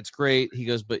now. It's great. He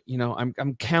goes, but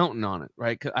I'm counting on it,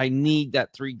 right? 'Cause I need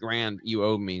that $3,000 you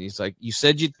owe me. And he's like, you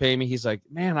said you'd pay me. He's like,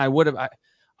 man, I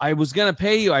was going to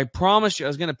pay you. I promised you I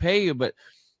was going to pay you. But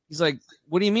he's like,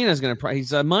 what do you mean I was going to pay?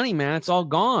 He's like, money, man, it's all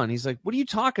gone. He's like, what are you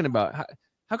talking about?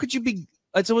 How could you be?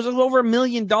 It was over $1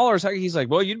 million. He's like,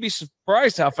 well, you'd be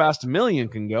surprised how fast $1 million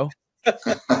can go.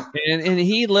 and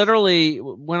he literally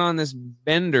went on this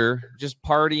bender, just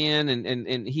partying.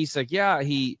 And he's like, yeah,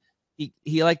 he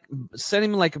like sent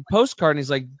him like a postcard, and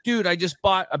he's like, dude, I just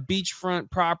bought a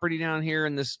beachfront property down here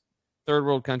in this third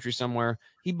world country somewhere.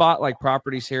 He bought like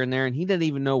properties here and there, and he didn't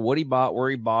even know what he bought, where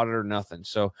he bought it, or nothing.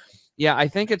 So yeah, I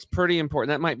think it's pretty important.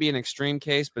 That might be an extreme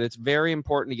case, but it's very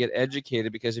important to get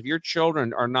educated, because if your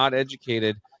children are not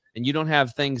educated and you don't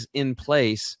have things in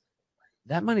place,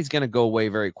 that money's going to go away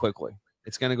very quickly.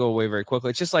 It's going to go away very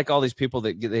quickly. It's just like all these people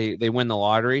that they win the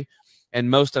lottery, and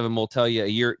most of them will tell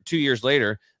you 2 years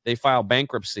later, they file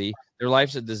bankruptcy. Their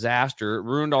life's a disaster,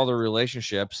 ruined all their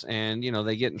relationships, and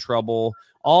they get in trouble.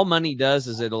 All money does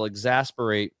is it'll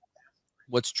exasperate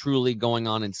what's truly going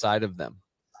on inside of them.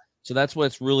 So that's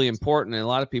what's really important. And a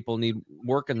lot of people need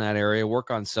work in that area,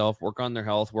 work on self, work on their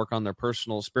health, work on their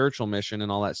personal, spiritual mission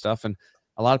and all that stuff. And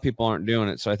a lot of people aren't doing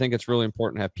it. So I think it's really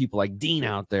important to have people like Dean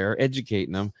out there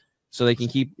educating them so they can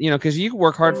keep, because you can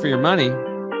work hard for your money.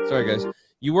 Sorry, guys.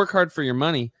 You work hard for your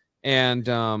money, and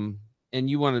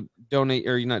you want to donate,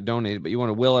 or you're not donated, but you want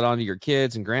to will it onto your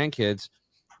kids and grandkids.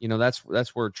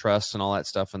 That's where trust and all that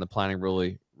stuff and the planning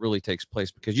really takes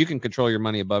place, because you can control your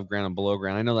money above ground and below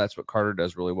ground. I know that's what Carter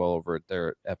does really well over there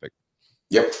at Epic.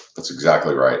 Yep, that's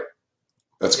exactly right.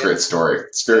 That's a great story.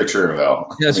 It's very true, though.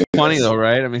 Yeah, it's funny though,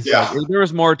 right? I mean, yeah. Like, there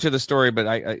was more to the story, but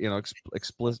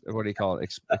explicit. What do you call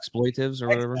it? Expletives or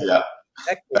whatever. Yeah,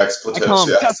 expletives. I call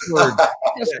them yes. cuss words.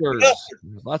 Cuss words.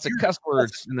 Lots of cuss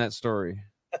words in that story.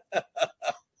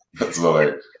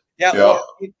 Absolutely. Yeah. Well,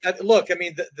 look, I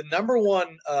mean, the number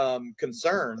one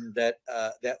concern that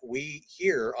we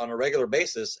hear on a regular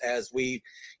basis as we,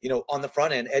 on the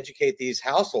front end, educate these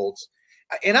households.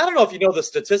 And I don't know if you know the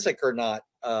statistic or not,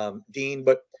 Dean,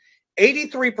 but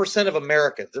 83% of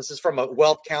Americans, this is from a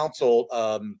Wealth Council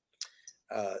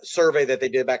survey that they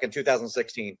did back in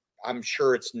 2016. I'm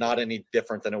sure it's not any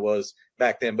different than it was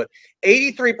back then, but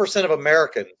 83% of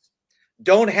Americans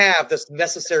don't have this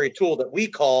necessary tool that we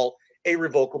call a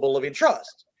revocable living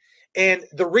trust. And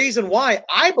the reason why,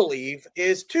 I believe,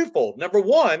 is twofold. Number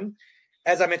one,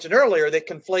 as I mentioned earlier, they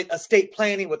conflate estate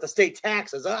planning with estate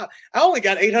taxes. I only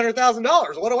got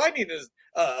 $800,000. What do I need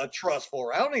a trust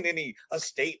for? I don't need any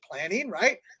estate planning,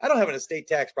 right? I don't have an estate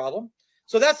tax problem.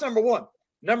 So that's number one.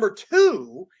 Number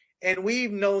two, and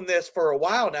we've known this for a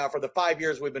while now, for the 5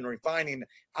 years we've been refining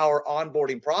our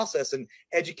onboarding process and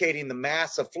educating the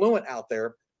mass affluent out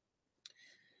there.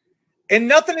 And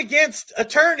nothing against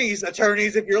attorneys,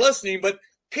 if you're listening, but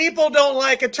people don't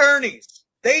like attorneys.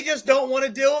 They just don't want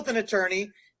to deal with an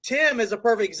attorney. Tim is a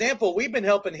perfect example. We've been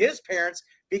helping his parents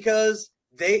because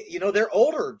they're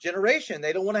older generation.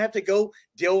 They don't want to have to go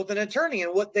deal with an attorney.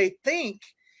 And what they think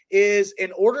is,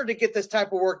 in order to get this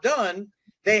type of work done,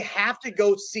 they have to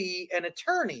go see an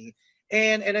attorney.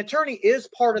 And an attorney is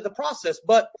part of the process.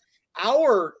 But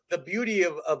the beauty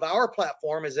of our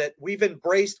platform is that we've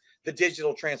embraced the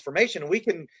digital transformation. We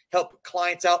can help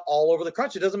clients out all over the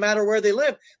country. It doesn't matter where they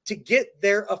live, to get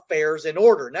their affairs in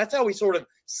order. And that's how we sort of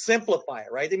simplify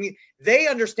it, right? I mean, they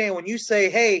understand when you say,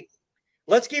 hey,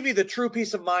 let's give you the true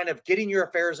peace of mind of getting your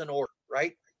affairs in order,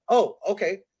 right? Oh,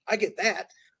 okay, I get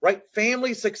that, right?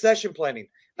 Family succession planning,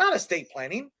 not estate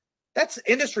planning. That's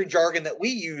industry jargon that we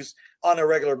use on a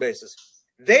regular basis.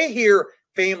 They hear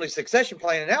family succession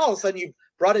planning, and now all of a sudden you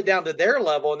brought it down to their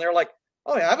level, and they're like,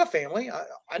 oh yeah, I have a family.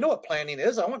 I know what planning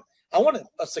is. I want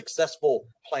a successful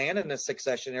plan and a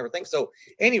succession and everything. So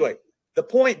anyway, the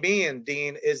point being,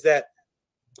 Dean, is that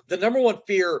the number one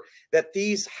fear that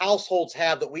these households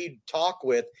have that we talk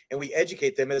with and we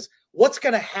educate them is what's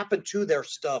going to happen to their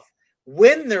stuff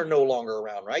when they're no longer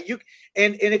around, right?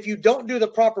 And if you don't do the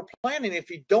proper planning,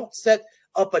 if you don't set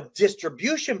up a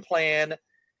distribution plan,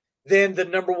 then the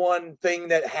number one thing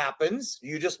that happens,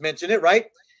 you just mentioned it, right?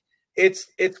 It's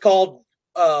called,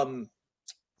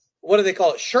 what do they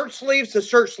call it? Shirt sleeves to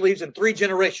shirt sleeves in 3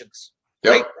 generations,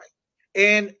 right?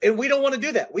 And we don't want to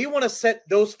do that. We want to set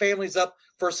those families up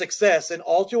for success. And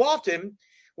all too often,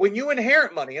 when you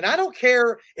inherit money, and I don't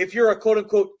care if you're a quote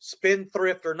unquote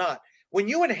spendthrift or not, when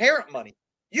you inherit money,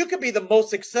 you could be the most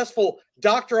successful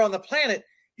doctor on the planet.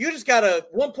 You just got a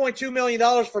 $1.2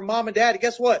 million from mom and dad. And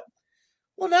guess what?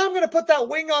 Well, now I'm going to put that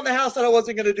wing on the house that I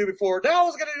wasn't going to do before. Now I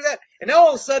was going to do that. And now all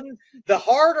of a sudden, the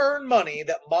hard-earned money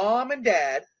that mom and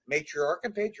dad, matriarch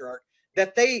and patriarch,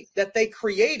 that they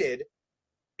created,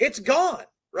 it's gone,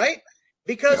 right?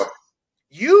 Because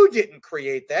you didn't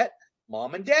create that.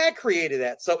 Mom and dad created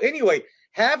that. So anyway,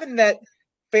 having that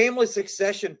family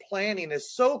succession planning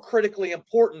is so critically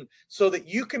important so that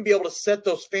you can be able to set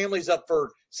those families up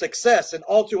for success. And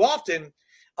all too often,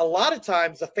 a lot of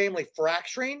times the family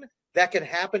fracturing that can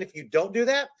happen if you don't do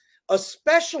that,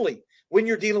 especially when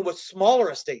you're dealing with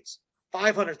smaller estates,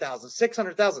 500,000,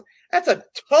 600,000. That's a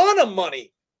ton of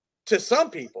money to some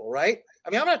people, right? I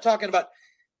mean, I'm not talking about,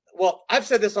 well, I've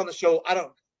said this on the show,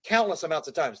 countless amounts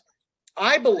of times.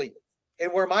 I believe,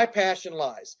 and where my passion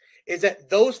lies, is that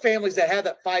those families that have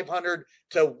that $500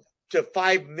 to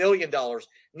 $5 million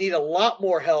need a lot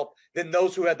more help than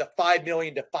those who had the $5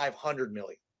 million to $500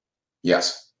 million.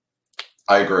 Yes,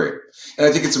 I agree. And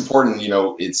I think it's important,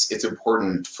 it's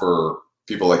important for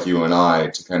people like you and I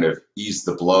to kind of ease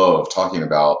the blow of talking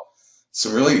about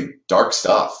some really dark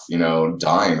stuff,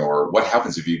 dying, or what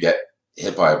happens if you get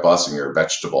hit by a bus and you're a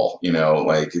vegetable,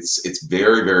 it's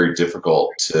very, very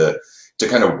difficult to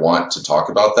kind of want to talk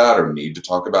about that or need to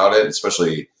talk about it,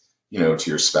 especially, to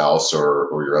your spouse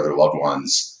or your other loved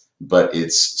ones. But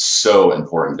it's so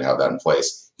important to have that in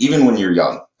place, even when you're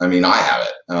young. I mean, I have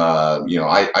it.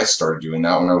 I started doing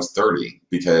that when I was 30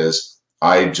 because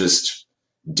I just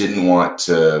didn't want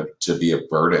to be a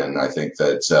burden. I think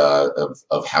that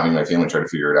of having my family try to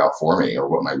figure it out for me or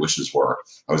what my wishes were.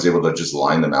 I was able to just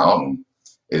line them out, and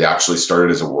it actually started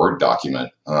as a Word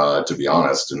document, to be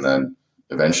honest, and then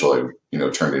eventually,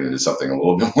 turned it into something a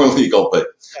little bit more legal. But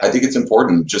I think it's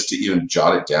important just to even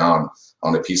jot it down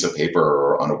on a piece of paper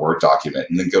or on a Word document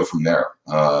and then go from there.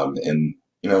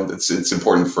 It's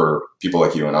important for people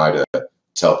like you and I to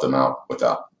help them out with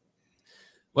that.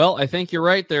 Well, I think you're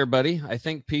right there, buddy. I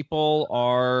think people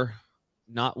are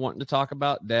not wanting to talk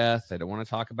about death. They don't want to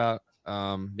talk about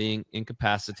being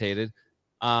incapacitated.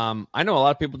 I know a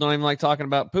lot of people don't even like talking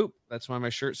about poop. That's why my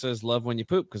shirt says "Love when you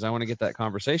poop," because I want to get that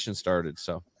conversation started.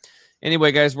 So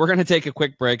anyway, guys, we're going to take a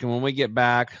quick break. And when we get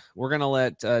back, we're going to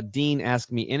let Dean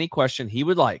ask me any question he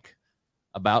would like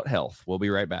about health. We'll be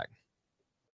right back.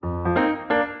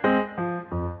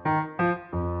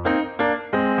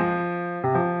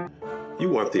 You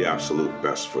want the absolute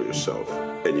best for yourself,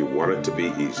 and you want it to be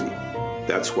easy.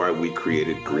 That's why we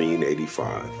created Green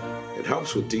 85. It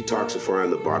helps with detoxifying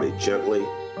the body gently.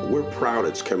 We're proud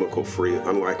it's chemical-free,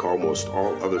 unlike almost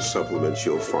all other supplements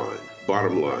you'll find.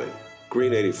 Bottom line,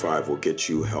 Green 85 will get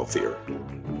you healthier.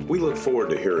 We look forward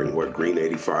to hearing what Green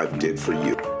 85 did for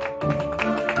you.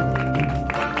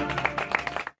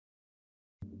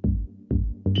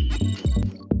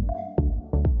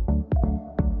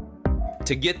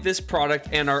 To get this product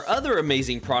and our other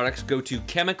amazing products, go to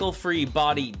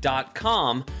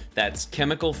chemicalfreebody.com. That's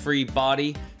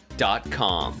chemicalfreebody.com.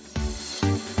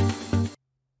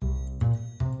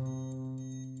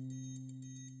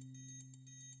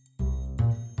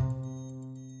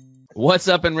 What's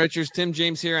up, Enrichers? Tim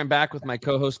James here. I'm back with my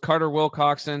co-host Carter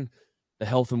Wilcoxon, the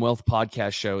Health and Wealth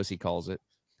Podcast Show, as he calls it.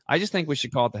 I just think we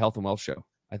should call it the Health and Wealth Show.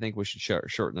 I think we should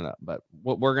shorten it up. But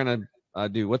what we're gonna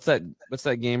do? What's that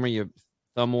game where you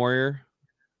thumb warrior?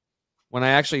 When I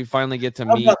actually finally get to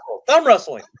meet thumb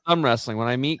wrestling. When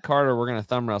I meet Carter, we're gonna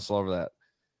thumb wrestle over that.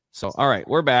 So, all right,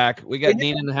 we're back. We got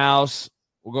Dean in the house.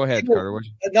 Well, go ahead, Carter.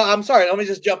 No, I'm sorry. Let me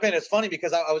just jump in. It's funny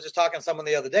because I was just talking to someone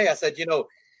the other day. I said,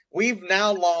 we've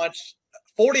now launched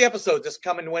 40 episodes this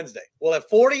coming Wednesday. We'll have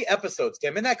 40 episodes,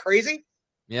 Tim. Isn't that crazy?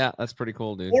 Yeah, that's pretty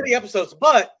cool, dude. 40 episodes,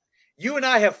 but you and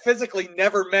I have physically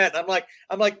never met. I'm like,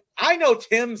 I know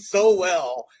Tim so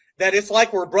well that it's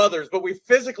like we're brothers, but we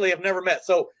physically have never met.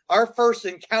 So our first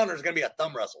encounter is going to be a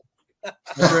thumb wrestle.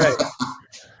 That's right.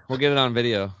 We'll get it on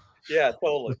video. Yeah,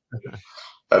 totally.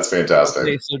 That's fantastic.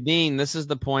 Okay, so Dean, this is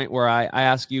the point where I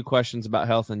ask you questions about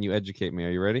health and you educate me. Are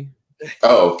you ready?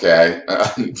 Oh, okay.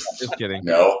 Just kidding.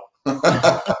 No.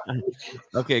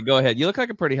 Okay, go ahead. You look like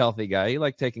a pretty healthy guy. You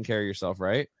like taking care of yourself,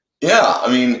 right? Yeah,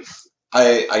 I mean,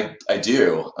 I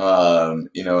do.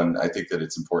 And I think that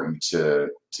it's important to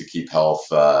keep health,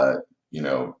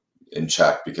 in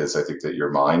check, because I think that your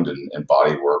mind and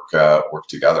body work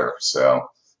together. So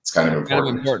it's kind of important. Kind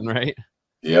of important, right?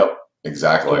 Yep,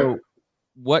 exactly. So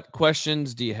what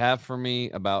questions do you have for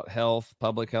me about health,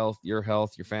 public health, your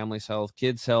family's health,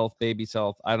 kids' health, baby's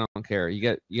health? I don't care. You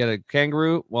got a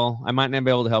kangaroo? Well, I might not be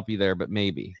able to help you there, but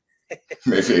maybe.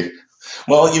 Maybe.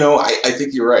 Well, I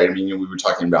think you're right. I mean, we were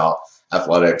talking about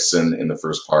athletics in the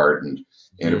first part and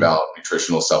about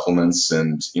nutritional supplements,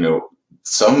 and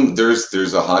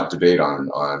there's a hot debate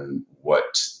on what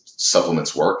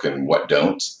supplements work and what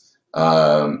don't.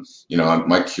 I'm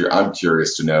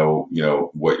curious to know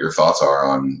what your thoughts are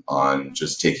on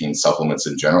just taking supplements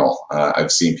in general.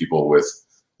 I've seen people with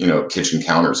kitchen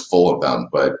counters full of them,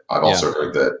 but I've also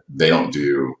heard that they don't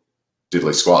do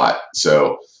diddly squat.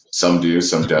 So some do,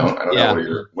 some don't. I don't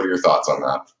know. What are your thoughts on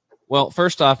that? Well,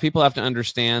 first off, people have to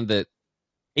understand that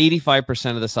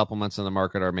 85% of the supplements in the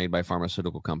market are made by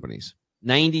pharmaceutical companies.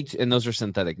 And those are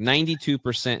synthetic.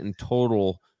 92% in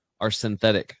total are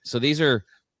synthetic. So these are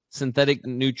synthetic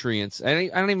nutrients. I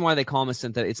don't even know why they call them a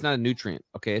synthetic. It's not a nutrient.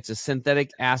 Okay, it's a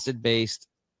synthetic acid based.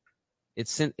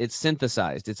 It's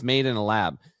synthesized. It's made in a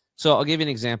lab. So I'll give you an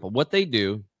example. What they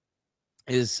do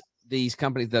is these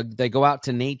companies, they go out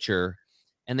to nature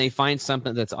and they find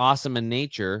something that's awesome in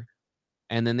nature,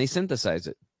 and then they synthesize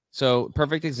it. So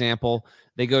perfect example,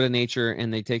 they go to nature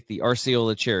and they take the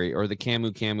Arceola cherry or the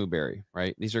camu berry,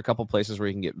 right? These are a couple places where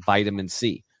you can get vitamin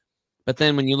C. But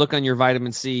then when you look on your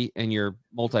vitamin C and your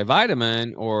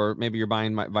multivitamin, or maybe you're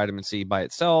buying vitamin C by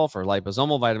itself or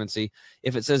liposomal vitamin C,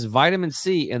 if it says vitamin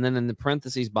C and then in the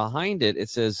parentheses behind it, it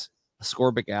says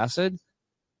ascorbic acid,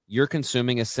 you're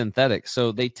consuming a synthetic.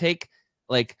 So they take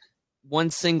like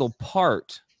one single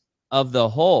part of the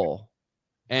whole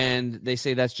and they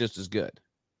say that's just as good.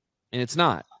 And it's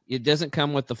not. It doesn't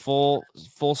come with the full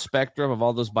spectrum of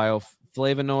all those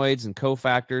bioflavonoids and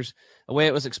cofactors. The way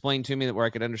it was explained to me, that where I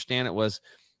could understand it, was,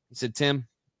 he said, Tim,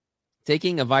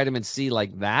 taking a vitamin C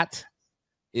like that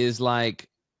is like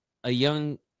a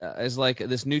young is like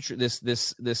this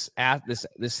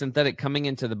synthetic coming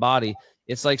into the body.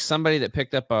 It's like somebody that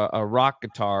picked up a rock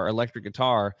guitar, electric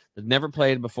guitar that never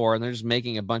played before, and they're just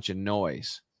making a bunch of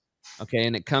noise. Okay,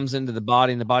 and it comes into the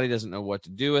body, and the body doesn't know what to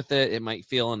do with it. It might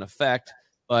feel an effect,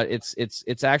 but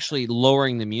it's actually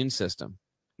lowering the immune system.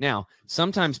 Now,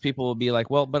 sometimes people will be like,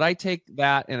 well, but I take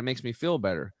that and it makes me feel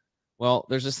better. Well,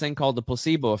 there's this thing called the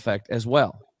placebo effect as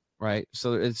well, right?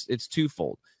 So it's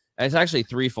twofold. It's actually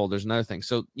threefold. There's another thing.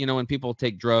 So, when people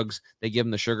take drugs, they give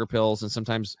them the sugar pills, and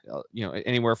sometimes,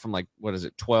 anywhere from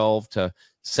 12 to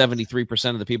 73%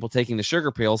 of the people taking the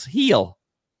sugar pills heal,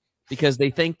 because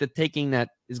they think that taking that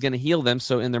is going to heal them.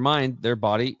 So in their mind, their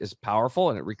body is powerful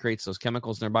and it recreates those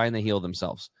chemicals in their body and they heal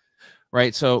themselves.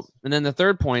 Right. So, and then the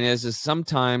third point is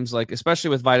sometimes, especially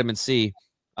with vitamin C,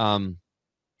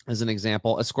 as an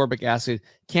example, ascorbic acid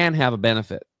can have a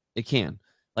benefit. It can.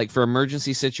 Like for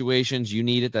emergency situations, you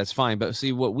need it. That's fine. But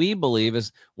see, what we believe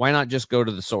is, why not just go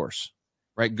to the source,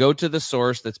 right? Go to the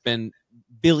source that's been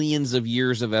billions of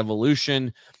years of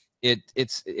evolution. It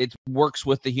works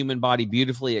with the human body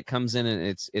beautifully. It comes in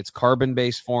its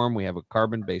carbon-based form. We have a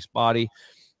carbon-based body,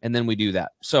 and then we do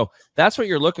that. So that's what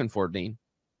you're looking for, Dean.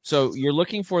 So you're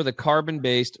looking for the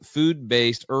carbon-based,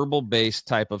 food-based, herbal-based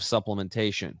type of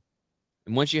supplementation.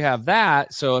 And once you have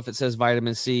that, so if it says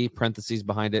vitamin C, parentheses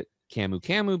behind it,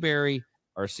 camu berry,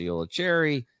 Arceola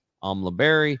cherry, amla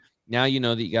berry, now you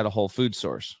know that you got a whole food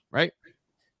source, right?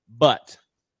 But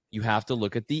you have to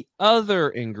look at the other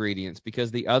ingredients, because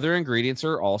the other ingredients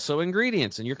are also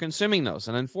ingredients, and you're consuming those.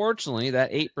 And unfortunately,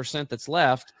 that 8% that's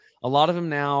left, a lot of them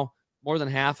now, more than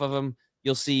half of them,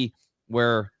 you'll see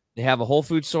where they have a whole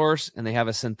food source and they have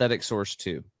a synthetic source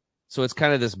too. So it's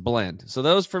kind of this blend. So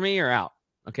those for me are out.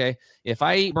 Okay. If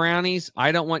I eat brownies,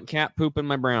 I don't want cat poop in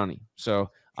my brownie.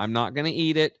 So I'm not going to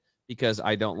eat it because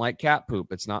I don't like cat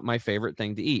poop. It's not my favorite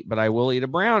thing to eat, but I will eat a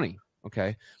brownie.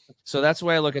 Okay. So that's the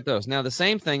way I look at those. Now, the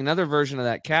same thing, another version of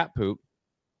that cat poop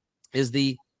is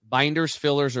the binders,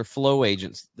 fillers, or flow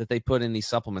agents that they put in these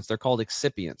supplements. They're called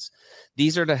excipients.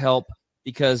 These are to help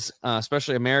because,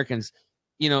 especially Americans,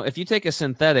 if you take a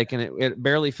synthetic and it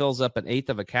barely fills up an eighth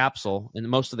of a capsule and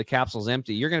most of the capsule's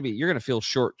empty, you're going to feel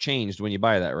shortchanged when you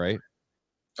buy that, right?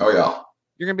 Oh, yeah.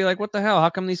 You're going to be like, what the hell?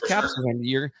 How come these capsules?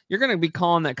 You're going to be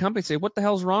calling that company and say, what the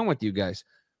hell's wrong with you guys?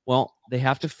 Well, they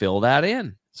have to fill that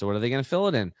in. So what are they going to fill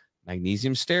it in?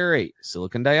 Magnesium stearate,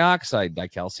 silicon dioxide,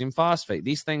 dicalcium phosphate.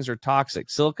 These things are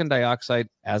toxic. Silicon dioxide,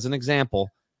 as an example,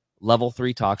 level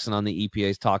 3 toxin on the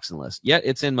EPA's toxin list. Yet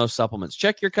it's in most supplements.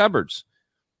 Check your cupboards.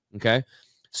 Okay.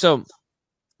 So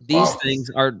these things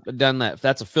are done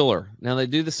that's a filler. Now they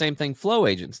do the same thing. Flow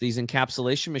agents, these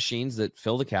encapsulation machines that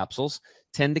fill the capsules,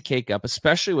 tend to cake up,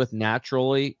 especially with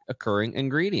naturally occurring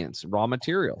ingredients, raw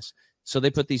materials. So they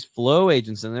put these flow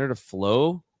agents in there to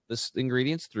flow this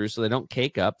ingredients through so they don't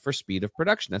cake up for speed of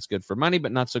production. That's good for money,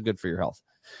 but not so good for your health.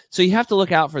 So you have to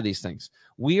look out for these things.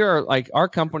 We are like our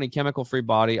company, Chemical Free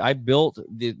Body. I built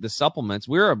the supplements.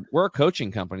 We're a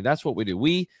coaching company. That's what we do.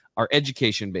 We are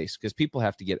education based because people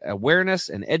have to get awareness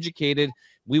and educated.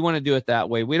 We want to do it that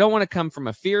way. We don't want to come from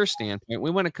a fear standpoint.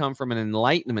 We want to come from an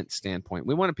enlightenment standpoint.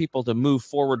 We want people to move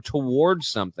forward towards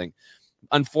something.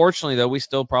 Unfortunately, though, we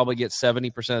still probably get 70%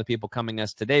 of the people coming to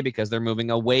us today because they're moving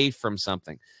away from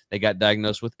something. They got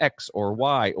diagnosed with X or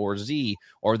Y or Z,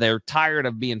 or they're tired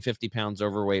of being 50 pounds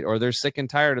overweight, or they're sick and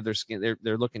tired of their skin.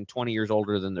 They're looking 20 years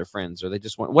older than their friends, or they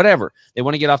just want whatever. They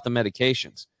want to get off the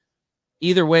medications.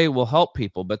 Either way will help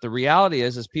people. But the reality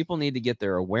is people need to get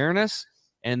their awareness,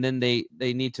 and then they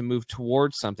need to move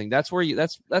towards something. That's where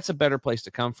that's a better place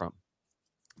to come from.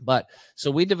 But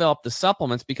so we developed the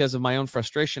supplements because of my own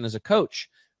frustration as a coach,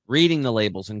 reading the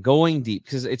labels and going deep,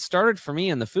 because it started for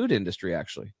me in the food industry,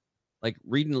 actually, like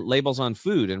reading labels on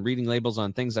food and reading labels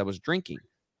on things I was drinking.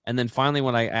 And then finally,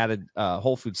 when I added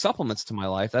whole food supplements to my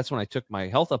life, that's when I took my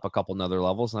health up a couple nother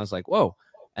levels. And I was like, whoa.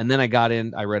 And then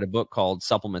I read a book called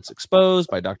Supplements Exposed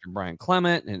by Dr. Brian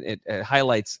Clement. And it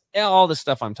highlights all the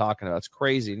stuff I'm talking about. It's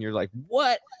crazy. And you're like,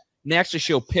 what? And they actually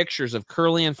show pictures of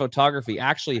Kirlian photography,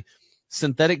 actually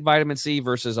synthetic vitamin C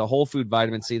versus a whole food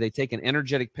vitamin C. They take an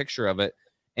energetic picture of it,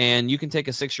 and you can take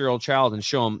a 6-year-old child and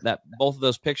show them that both of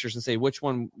those pictures and say, which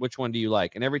one do you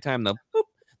like? And every time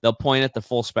they'll point at the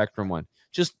full spectrum one.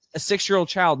 Just a 6-year-old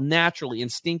child naturally,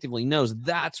 instinctively knows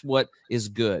that's what is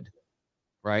good.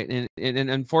 Right. And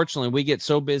unfortunately, we get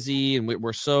so busy and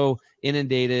we're so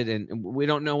inundated and we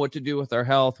don't know what to do with our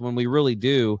health. When we really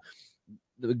do,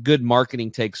 the good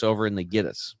marketing takes over and they get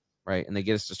us. Right. And they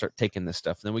get us to start taking this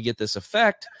stuff. And then we get this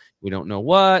effect. We don't know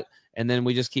what. And then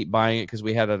we just keep buying it because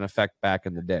we had an effect back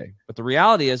in the day. But the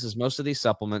reality is most of these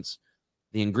supplements,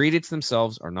 the ingredients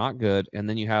themselves are not good. And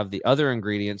then you have the other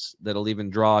ingredients that'll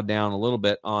even draw down a little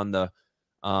bit on the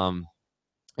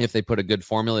if they put a good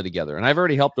formula together. And I've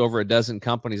already helped over a dozen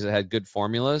companies that had good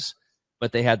formulas,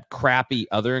 but they had crappy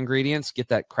other ingredients. Get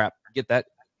that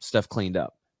stuff cleaned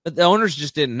up. But the owners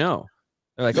just didn't know.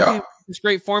 They're like, okay, this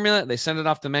great formula. They send it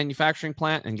off to the manufacturing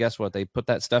plant, and guess what? They put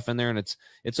that stuff in there, and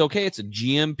it's okay. It's a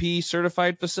GMP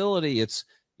certified facility. It's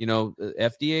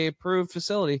FDA approved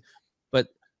facility, but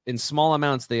in small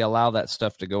amounts they allow that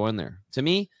stuff to go in there. To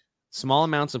me, small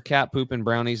amounts of cat poop and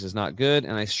brownies is not good,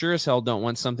 and I sure as hell don't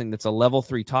want something that's a level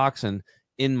 3 toxin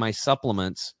in my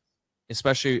supplements,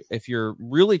 especially if you're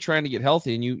really trying to get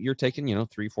healthy and you're taking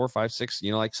 3, 4, 5, 6.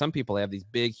 Like some people have these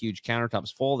big, huge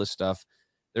countertops full of this stuff.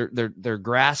 They're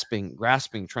grasping,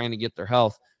 trying to get their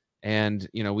health. And,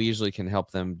 we usually can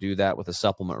help them do that with a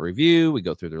supplement review. We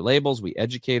go through their labels, we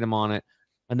educate them on it.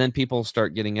 And then people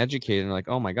start getting educated and like,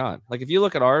 oh my God. Like if you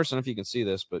look at ours, I don't know if you can see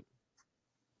this, but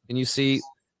can you see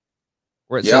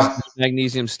where it says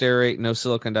magnesium stearate, no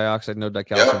silicon dioxide, no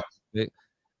dicalcium?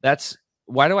 That's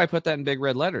why do I put that in big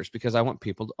red letters? Because I want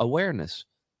people awareness.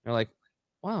 They're like,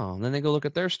 wow. And then they go look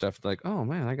at their stuff. They're like, oh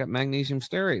man, I got magnesium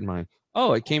stearate in mine.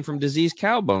 Oh, it came from diseased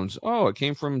cow bones. Oh, it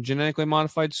came from genetically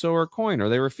modified soy or corn, or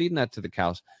they were feeding that to the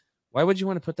cows. Why would you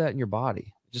want to put that in your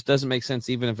body? It just doesn't make sense,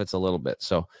 even if it's a little bit.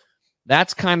 So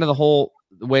that's kind of the whole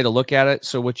way to look at it.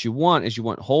 So what you want is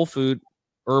whole food,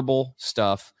 herbal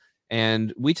stuff.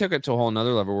 And we took it to a whole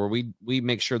nother level where we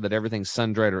make sure that everything's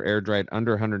sun-dried or air-dried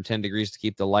under 110 degrees to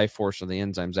keep the life force of the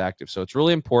enzymes active. So it's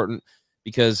really important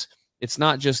because it's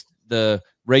not just the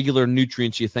regular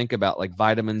nutrients you think about, like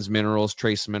vitamins, minerals,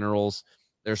 trace minerals.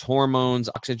 There's hormones,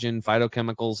 oxygen,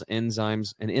 phytochemicals,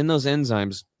 enzymes. And in those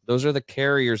enzymes, those are the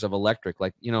carriers of electric,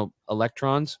 like,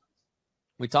 electrons.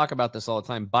 We talk about this all the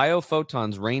time.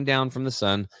 Biophotons rain down from the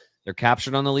sun. They're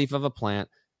captured on the leaf of a plant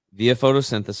via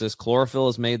photosynthesis. Chlorophyll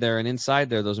is made there. And inside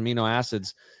there, those amino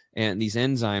acids and these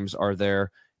enzymes are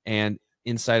there. And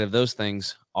inside of those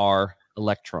things are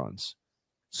electrons.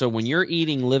 So when you're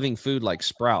eating living food like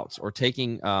sprouts or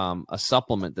taking a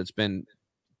supplement that's been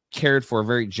cared for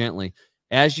very gently,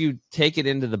 as you take it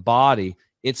into the body,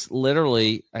 it's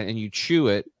literally, and you chew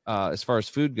it as far as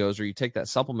food goes, or you take that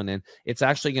supplement in, it's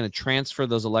actually going to transfer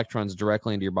those electrons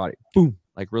directly into your body. Boom,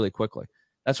 like really quickly.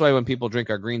 That's why when people drink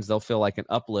our greens, they'll feel like an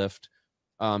uplift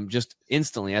just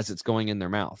instantly as it's going in their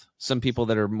mouth. Some people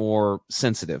that are more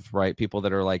sensitive, right? People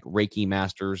that are like Reiki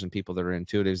masters and people that are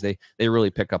intuitives, they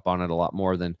really pick up on it a lot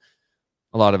more than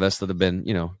a lot of us that have been,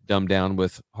 dumbed down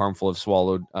with harmful if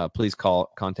swallowed. Please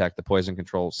contact the Poison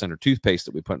Control Center toothpaste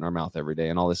that we put in our mouth every day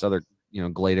and all this other,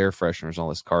 Glade air fresheners, all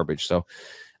this garbage. So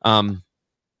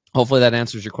hopefully that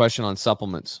answers your question on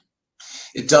supplements.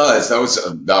 It does. That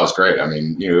was great. I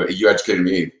mean, you educated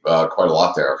me quite a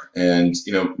lot there. And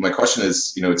my question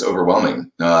is, it's overwhelming.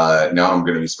 Now I'm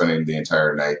going to be spending the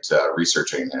entire night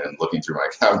researching and looking through my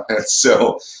cabinets.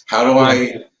 So how do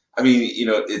I? I mean,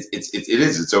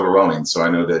 it's overwhelming. So I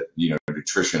know that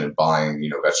nutrition and buying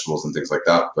vegetables and things like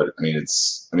that. But I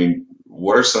mean,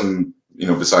 what are some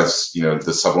besides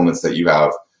the supplements that you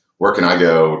have? Where can I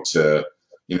go to?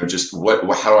 Just how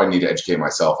do I need to educate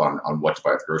myself on what to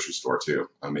buy at the grocery store too?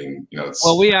 I mean,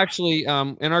 well, we actually,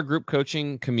 in our group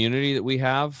coaching community that we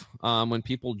have, when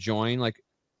people join, like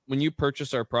when you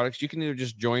purchase our products, you can either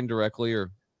just join directly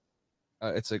or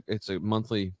it's a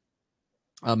monthly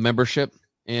membership,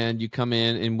 and you come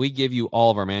in and we give you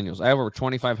all of our manuals. I have over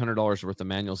 $2,500 worth of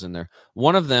manuals in there.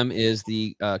 One of them is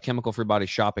the Chemical Free Body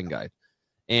Shopping Guide.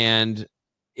 And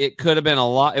it could have been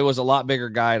it was a lot bigger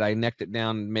guide. I necked it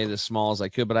down and made it as small as I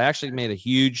could, but I actually made a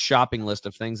huge shopping list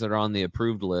of things that are on the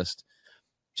approved list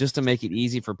just to make it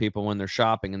easy for people when they're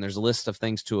shopping. And there's a list of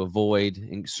things to avoid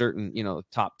and certain,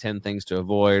 top 10 things to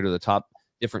avoid, or the top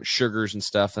different sugars and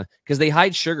stuff, because they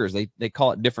hide sugars. They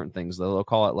call it different things. They'll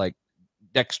call it like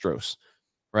dextrose,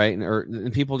 right?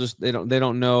 And people just, they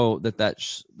don't know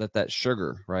that's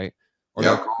sugar, right? Or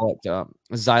they'll call it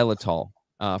xylitol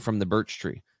from the birch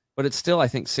tree. But it's still, I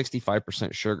think,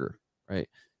 65% sugar, right?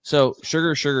 So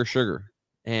sugar.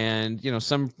 And,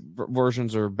 some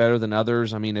versions are better than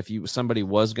others. I mean, if somebody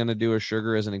was going to do a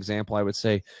sugar as an example, I would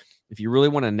say, if you really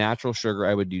want a natural sugar,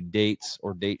 I would do dates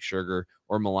or date sugar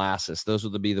or molasses. Those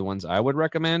would be the ones I would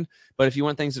recommend. But if you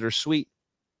want things that are sweet,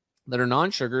 that are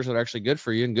non-sugars, that are actually good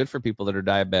for you and good for people that are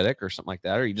diabetic or something like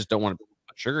that, or you just don't want to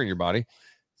put sugar in your body,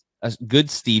 a good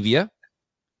stevia,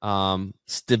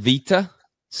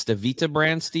 Stevita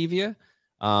brand stevia.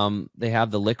 They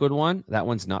have the liquid one. That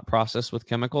one's not processed with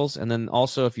chemicals. And then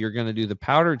also, if you're going to do the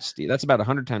powdered stevia, that's about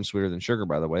 100 times sweeter than sugar,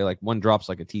 by the way. Like one drop's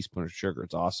like a teaspoon of sugar.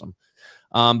 It's awesome.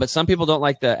 But some people don't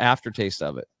like the aftertaste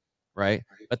of it, right?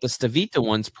 But the Stevita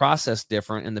one's processed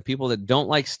different. And the people that don't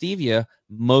like stevia,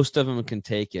 most of them can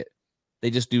take it. They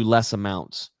just do less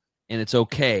amounts. And it's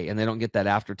okay. And they don't get that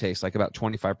aftertaste like about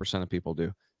 25% of people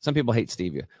do. Some people hate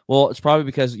stevia. Well, it's probably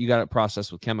because you got it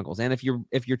processed with chemicals. And if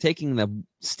you're taking the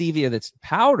stevia that's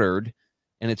powdered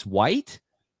and it's white,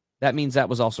 that means that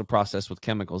was also processed with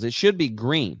chemicals. It should be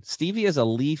green. Stevia is a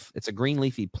leaf. It's a green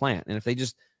leafy plant. And if they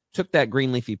just took that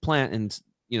green leafy plant and,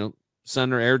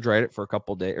 sun or air dried it for a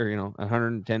couple of days, or,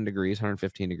 110 degrees,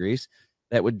 115 degrees,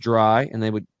 that would dry, and they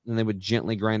would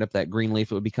gently grind up that green leaf.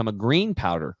 It would become a green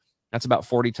powder. That's about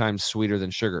 40 times sweeter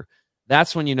than sugar.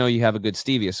 That's when you know you have a good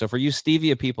stevia. So for you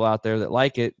stevia people out there that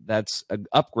like it, that's an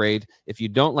upgrade. If you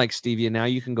don't like stevia, now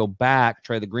you can go back,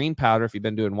 try the green powder if you've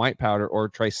been doing white powder, or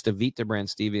try Stevita brand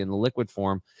stevia in the liquid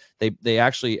form. They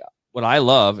actually, what I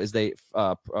love is they,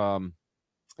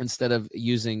 instead of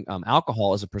using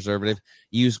alcohol as a preservative,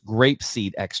 use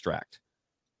grapeseed extract,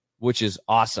 which is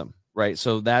awesome, right?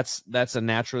 So that's a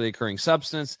naturally occurring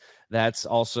substance. That's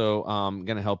also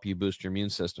going to help you boost your immune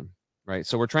system. Right.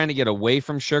 So we're trying to get away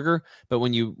from sugar. But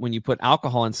when you put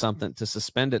alcohol in something to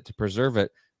suspend it, to preserve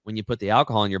it, when you put the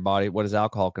alcohol in your body, what does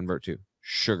alcohol convert to?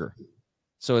 Sugar.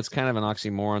 So it's kind of an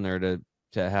oxymoron there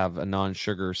to have a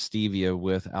non-sugar stevia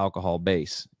with alcohol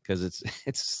base, because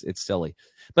it's silly.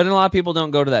 But a lot of people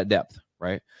don't go to that depth.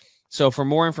 Right. So for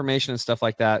more information and stuff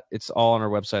like that, it's all on our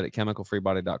website at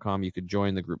chemicalfreebody.com. You could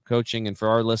join the group coaching. And for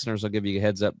our listeners, I'll give you a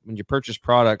heads up. When you purchase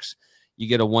products, you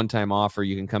get a one-time offer.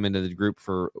 You can come into the group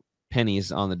for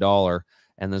pennies on the dollar,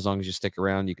 and as long as you stick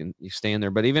around, you stay in there.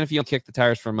 But even if you kick the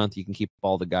tires for a month, you can keep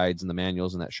all the guides and the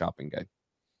manuals and that shopping guide.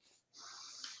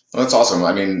 Well, that's awesome.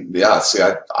 I mean, yeah, see,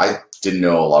 I didn't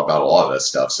know a lot about a lot of this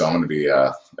stuff, so I'm going to be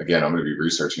I'm going to be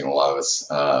researching a lot of this.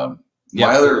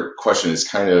 My other question is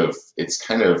kind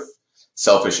of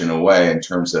selfish in a way, in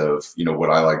terms of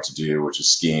what I like to do, which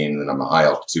is skiing, and I'm a high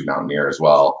altitude mountaineer as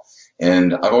well.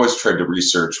 And I've always tried to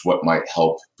research what might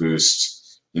help boost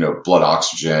blood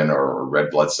oxygen or red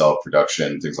blood cell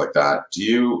production, things like that. Do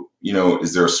you,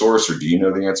 is there a source, or do you know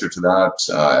the answer to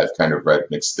that? I've kind of read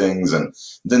mixed things, and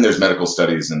then there's medical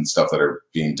studies and stuff that are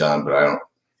being done, but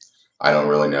I don't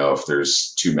really know if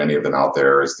there's too many of them out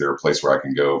there. Is there a place where I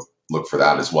can go look for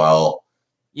that as well?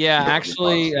 Yeah,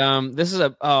 actually, this is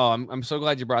I'm so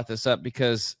glad you brought this up,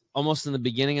 because almost in the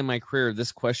beginning of my career,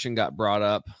 this question got brought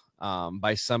up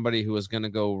by somebody who was going to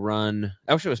go run.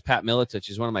 Actually, it was Pat Miletich.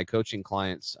 He's one of my coaching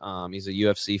clients. He's a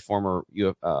UFC former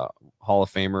Hall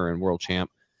of Famer and world champ.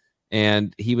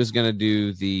 And he was going to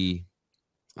do the,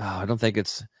 I don't think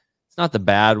it's not the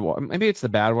bad water. Maybe it's the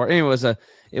bad water. Anyway,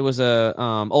 it was a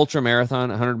ultra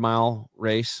marathon, 100-mile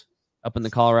race up in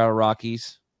the Colorado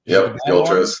Rockies. Yep, the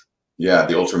ultras. Yeah,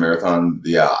 the ultra marathon.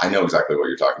 Yeah, I know exactly what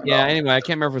you're talking Yeah. about. Anyway, I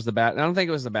can't remember if it was the bad. I don't think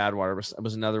it was the bad water. It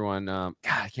was another one. God,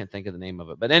 I can't think of the name of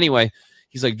it. But anyway,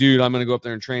 he's like, dude, I'm gonna go up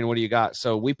there and train. What do you got?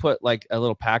 So we put like a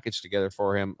little package together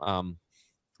for him.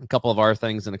 A couple of our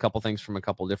things and a couple things from a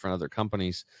couple different other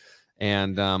companies.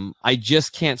 And I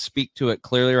just can't speak to it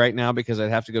clearly right now because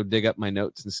I'd have to go dig up my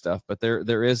notes and stuff. But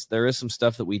there is some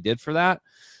stuff that we did for that.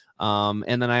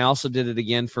 And then I also did it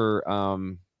again for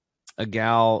a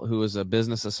gal who was a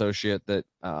business associate that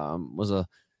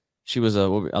she was a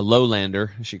lowlander,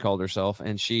 she called herself,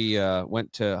 and she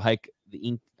went to hike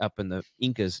up in the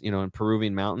Incas, in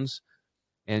Peruvian mountains,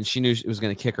 and she knew it was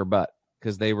going to kick her butt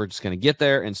because they were just going to get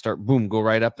there and start, boom, go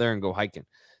right up there and go hiking.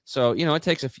 So, it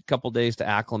takes a couple days to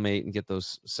acclimate and get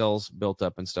those cells built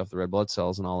up and stuff, the red blood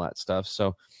cells and all that stuff.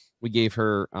 So we gave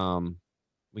her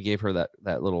that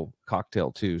little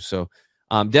cocktail too. So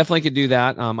definitely could do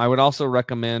that. I would also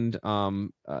recommend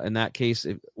in that case,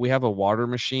 if we have a water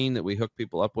machine that we hook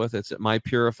people up with. It's at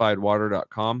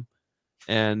mypurifiedwater.com.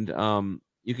 And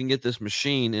you can get this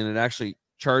machine and it actually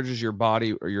charges your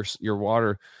body or your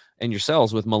water and your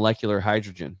cells with molecular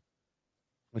hydrogen,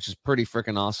 which is pretty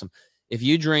freaking awesome. If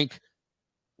you drink,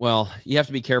 well, you have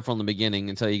to be careful in the beginning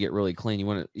until you get really clean.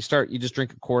 You just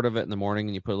drink a quart of it in the morning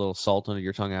and you put a little salt under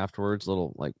your tongue afterwards, a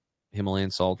little like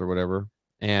Himalayan salt or whatever.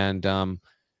 And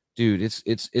dude,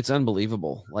 it's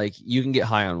unbelievable. Like you can get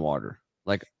high on water.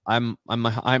 Like I'm a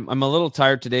little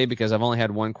tired today because I've only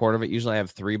had 1 quart of it. Usually I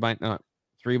have three by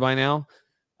now.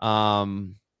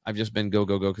 I've just been go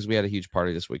because we had a huge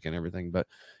party this weekend and everything. But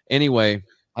anyway,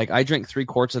 like I drank 3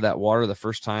 quarts of that water the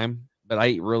first time, but I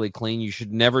eat really clean. You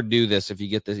should never do this if you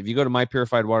get this. If you go to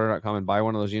mypurifiedwater.com and buy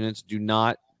one of those units, do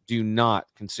not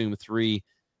consume 3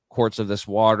 quarts of this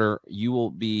water. You will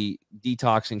be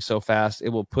detoxing so fast, it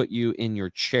will put you in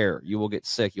your chair. You will get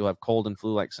sick. You'll have cold and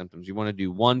flu-like symptoms. You want to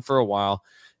do 1 for a while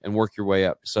and work your way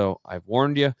up. So I've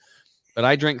warned you, but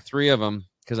I drank 3 of them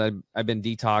because I've been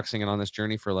detoxing and on this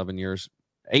journey for 11 years,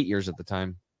 8 years at the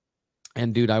time.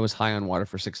 And dude, I was high on water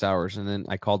for 6 hours. And then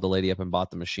I called the lady up and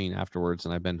bought the machine afterwards.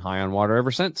 And I've been high on water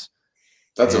ever since.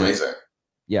 That's amazing.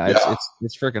 Yeah,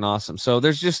 it's freaking awesome. So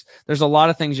there's a lot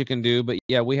of things you can do, but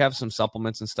yeah, we have some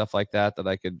supplements and stuff like that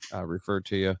I could refer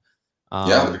to you. Yeah,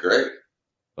 that'd be great.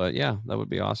 But yeah, that would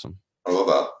be awesome. I love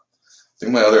that. I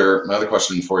think my other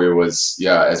question for you was,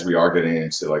 as we are getting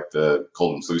into like the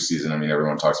cold and flu season, I mean,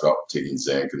 everyone talks about taking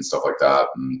zinc and stuff like that.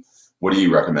 And what do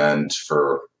you recommend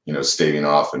for, staving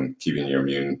off and keeping your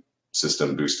immune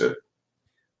system boosted?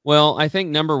 Well, I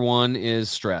think number 1 is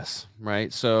stress,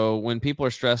 right? So when people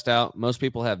are stressed out, most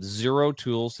people have 0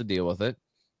 tools to deal with it.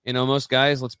 Most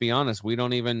guys, let's be honest, we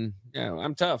don't even,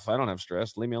 I'm tough. I don't have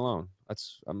stress. Leave me alone.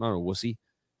 I'm not a wussy,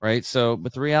 right? So,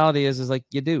 but the reality is like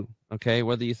you do, okay?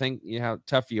 Whether you think how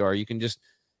tough you are, you can just,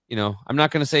 I'm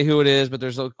not going to say who it is, but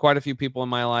there's quite a few people in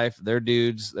my life. They're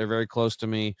dudes. They're very close to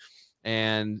me.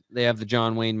 And they have the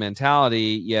John Wayne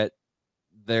mentality, yet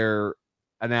they're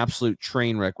an absolute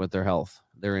train wreck with their health.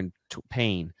 They're in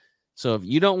pain. So if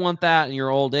you don't want that in your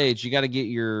old age, you got to get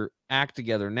your act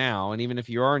together now. And even if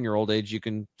you are in your old age, you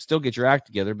can still get your act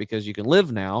together because you can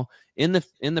live now in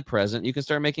the present. You can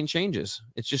start making changes.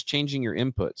 It's just changing your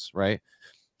inputs, right?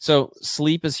 So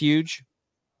sleep is huge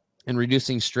and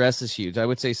reducing stress is huge. I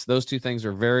would say those 2 things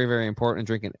are very, very important.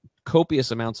 Drinking copious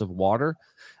amounts of water.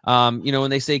 When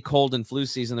they say cold and flu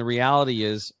season, the reality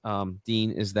is,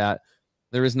 Dean, is that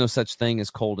there is no such thing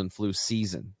as cold and flu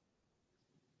season.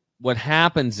 What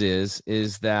happens is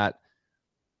that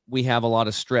we have a lot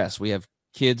of stress. We have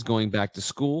kids going back to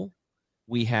school.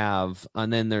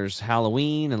 And then there's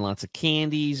Halloween and lots of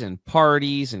candies and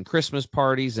parties and Christmas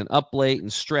parties and up late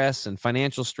and stress and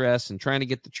financial stress and trying to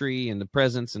get the tree and the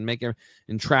presents and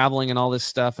and traveling and all this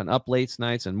stuff and up late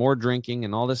nights and more drinking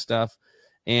and all this stuff.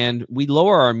 And we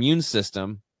lower our immune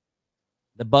system.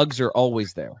 The bugs are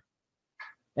always there.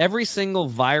 Every single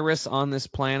virus on this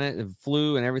planet,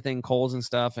 flu and everything, colds and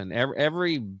stuff, and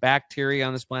every bacteria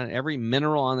on this planet, every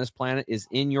mineral on this planet is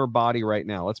in your body right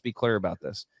now. Let's be clear about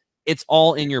this. It's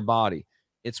all in your body.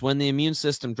 It's when the immune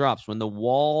system drops, when the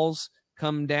walls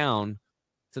come down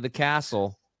to the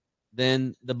castle,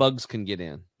 then the bugs can get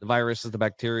in. The viruses, the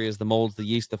bacteria, the molds, the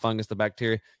yeast, the fungus, the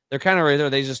bacteria, they're kind of right there.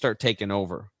 They just start taking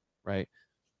over, right?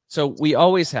 So we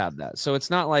always have that. So it's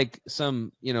not like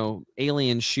some,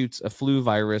 alien shoots a flu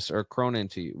virus or corona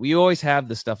into you. We always have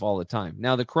this stuff all the time.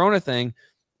 Now, the corona thing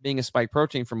being a spike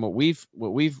protein, from what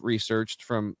we've researched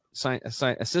from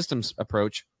a systems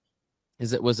approach,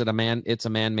 is it's a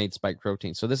man-made spike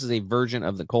protein. So this is a version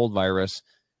of the cold virus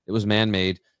that was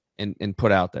man-made and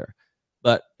put out there.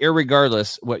 But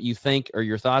irregardless what you think or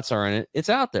your thoughts are in it, it's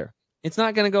out there. It's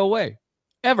not going to go away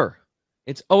ever.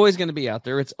 It's always going to be out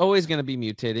there. It's always going to be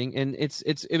mutating, and it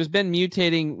was been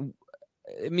mutating.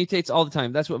 It mutates all the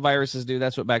time. That's what viruses do.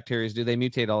 That's what bacteria do. They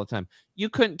mutate all the time. You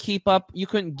couldn't keep up. You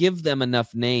couldn't give them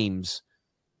enough names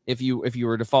if you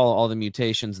were to follow all the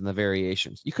mutations and the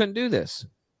variations. You couldn't do this.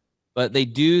 But they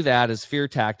do that as fear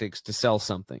tactics to sell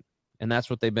something. And that's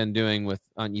what they've been doing with,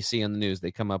 you see on the news,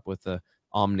 they come up with the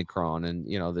Omicron and,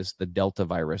 the Delta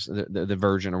virus, the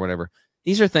version or whatever.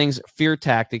 These are things, fear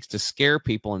tactics to scare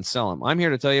people and sell them. I'm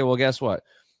here to tell you, well, guess what?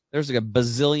 There's like a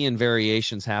bazillion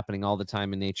variations happening all the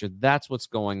time in nature. That's what's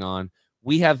going on.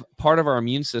 We have part of our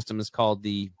immune system is called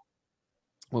we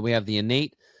have the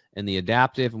innate and the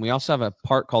adaptive, and we also have a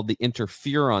part called the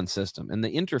interferon system. And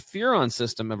the interferon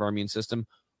system of our immune system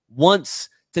wants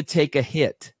to take a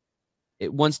hit.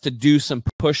 It wants to do some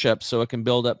push-ups so it can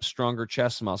build up stronger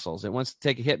chest muscles. It wants to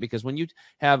take a hit because when you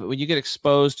get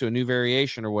exposed to a new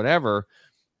variation or whatever,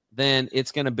 then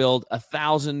it's going to build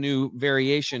 1,000 new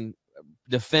variation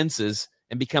defenses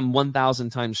and become 1,000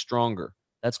 times stronger.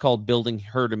 That's called building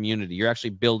herd immunity. You're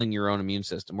actually building your own immune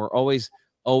system. We're always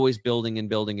building and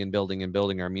building and building and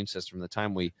building our immune system from the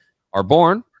time we are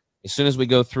born. As soon as we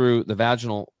go through the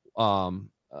vaginal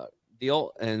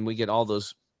deal and we get all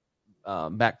those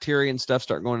bacteria and stuff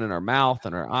start going in our mouth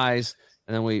and our eyes,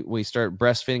 and then we start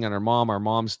breastfeeding on our mom. Our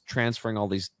mom's transferring all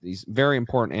these very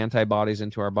important antibodies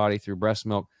into our body through breast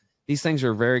milk. These things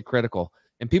are very critical,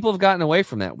 and people have gotten away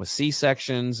from that with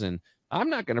C-sections and I'm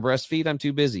not going to breastfeed, I'm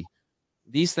too busy.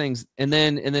 These things, and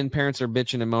then parents are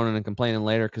bitching and moaning and complaining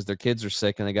later because their kids are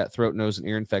sick and they got throat, nose, and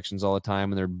ear infections all the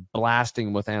time, and they're blasting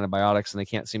them with antibiotics and they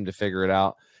can't seem to figure it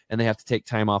out, and they have to take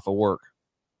time off of work.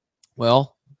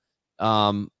 Well,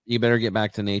 you better get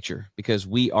back to nature because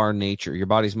we are nature. Your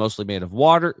body's mostly made of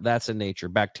water. That's in nature.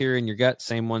 Bacteria in your gut,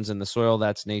 same ones in the soil.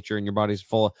 That's nature. And your body's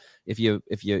full of, if you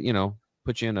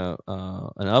put you in an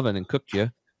oven and cooked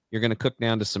you, you're going to cook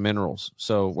down to some minerals.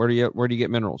 So where do you get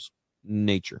minerals?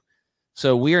 Nature.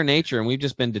 So we are nature, and we've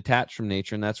just been detached from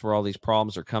nature, and that's where all these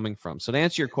problems are coming from. So to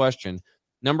answer your question,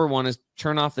 number one is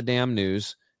turn off the damn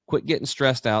news. Quit getting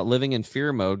stressed out, living in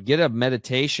fear mode. Get a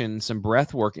meditation, some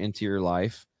breath work into your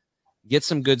life. Get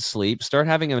some good sleep. Start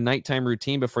having a nighttime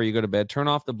routine before you go to bed. Turn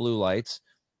off the blue lights,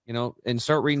 and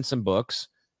start reading some books.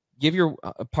 Give your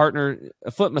partner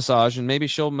a foot massage, and maybe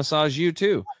she'll massage you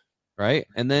too, right?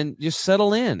 And then just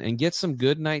settle in and get some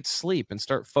good night's sleep and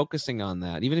start focusing on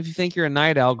that. Even if you think you're a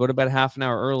night owl, go to bed half an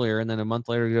hour earlier, and then a month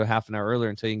later, go half an hour earlier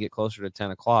until you can get closer to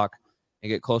 10 o'clock and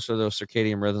get closer to those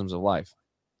circadian rhythms of life.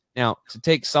 Now, to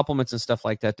take supplements and stuff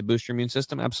like that to boost your immune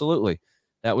system, absolutely.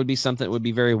 That would be something that would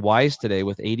be very wise today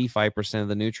with 85% of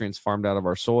the nutrients farmed out of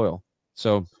our soil.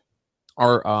 So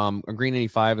our Green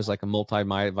 85 is like a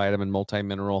multivitamin,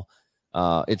 multi-mineral.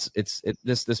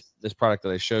 This product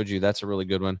that I showed you, that's a really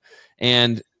good one.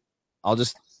 And I'll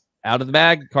just, out of the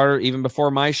bag, Carter, even before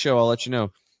my show, I'll let you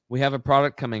know, we have a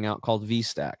product coming out called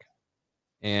V-Stack.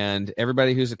 And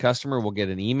everybody who's a customer will get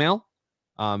an email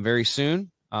very soon,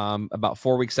 about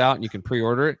 4 weeks out, and you can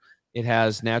pre-order it. It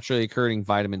has naturally occurring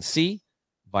vitamin C,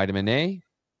 vitamin A,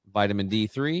 vitamin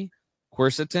D3,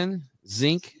 quercetin,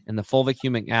 zinc, and the fulvic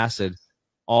humic acid,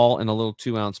 all in a little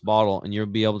 2-ounce bottle, and you'll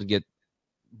be able to get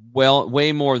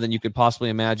way more than you could possibly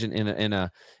imagine in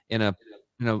a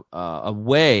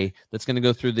way that's going to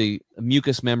go through the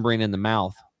mucous membrane in the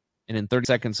mouth, and in 30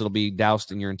 seconds it'll be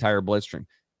doused in your entire bloodstream.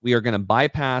 We are going to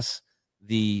bypass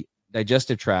the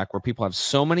digestive tract where people have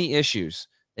so many issues.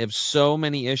 They have so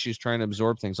many issues trying to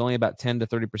absorb things. Only about 10 to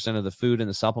 30% of the food and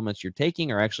the supplements you're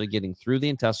taking are actually getting through the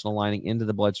intestinal lining into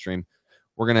the bloodstream.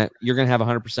 You're going to have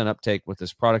 100% uptake with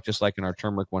this product, just like in our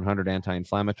Turmeric 100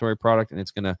 anti-inflammatory product, and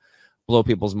it's going to blow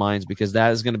people's minds because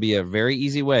that is going to be a very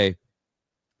easy way,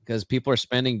 because people are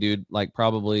spending, dude, like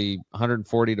probably $140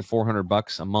 to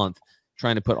 $400 a month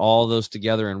trying to put all those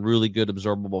together in really good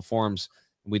absorbable forms.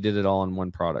 We did it all in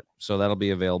one product, so that'll be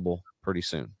available pretty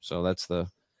soon. So that's the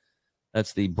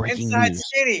breaking Inside news.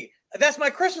 Skinny. That's my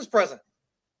Christmas present.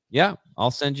 Yeah,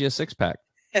 I'll send you a 6-pack.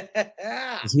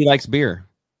 Because he likes beer.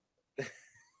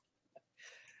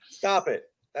 Stop it.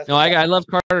 I love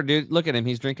Carter, dude. Look at him.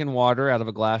 He's drinking water out of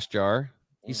a glass jar.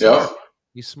 He's smart.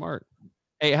 He's smart.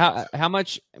 Hey, how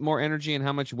much more energy and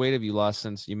how much weight have you lost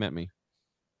since you met me?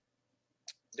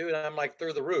 Dude, I'm like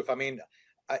through the roof. I mean,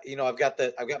 I've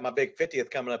got my big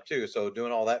 50th coming up too. So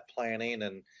doing all that planning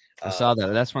and I saw that.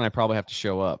 That's when I probably have to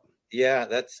show up. Yeah,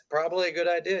 that's probably a good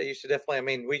idea. You should definitely. I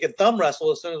mean, we can thumb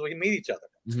wrestle as soon as we can meet each other.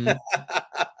 Mm-hmm.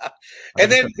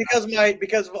 And then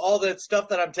because of all the stuff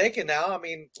that I'm taking now, I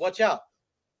mean, watch out.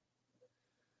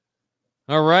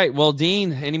 All right. Well,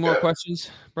 Dean, any more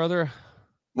questions, brother?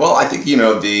 Well, I think,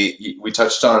 we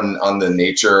touched on the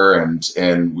nature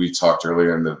and we talked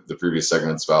earlier in the previous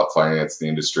segments about finance, the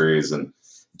industries. And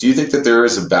do you think that there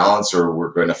is a balance, or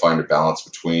we're going to find a balance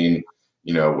between,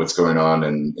 what's going on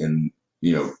in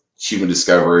human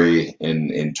discovery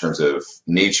in terms of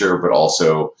nature, but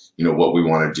also, what we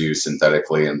want to do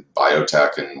synthetically and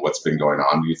biotech and what's been going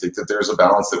on? Do you think that there's a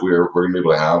balance that we're going to be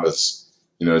able to have as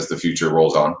the future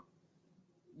rolls on?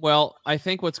 Well, I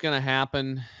think what's going to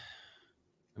happen,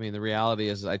 I mean, the reality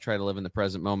is I try to live in the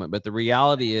present moment, but the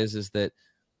reality is that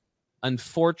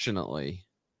unfortunately,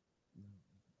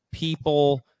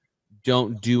 people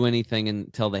don't do anything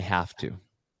until they have to,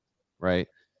 right?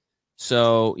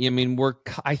 So, I mean,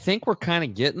 I think we're kind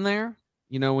of getting there.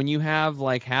 When you have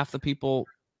like half people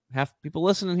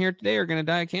listening here today are going to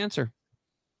die of cancer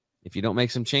if you don't make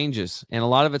some changes. And a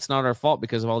lot of it's not our fault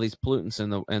because of all these pollutants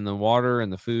in the water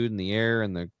and the food and the air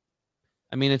and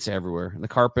it's everywhere. And the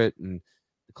carpet and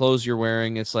the clothes you're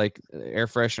wearing, it's like air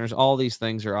fresheners, all these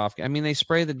things are off. I mean, they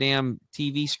spray the damn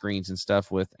TV screens and stuff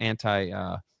with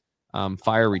fire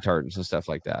retardants and stuff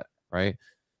like that, right?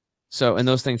 So, and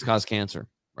those things cause cancer,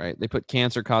 right? They put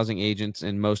cancer-causing agents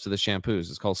in most of the shampoos.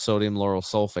 It's called sodium lauryl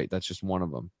sulfate. That's just one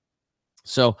of them.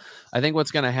 So I think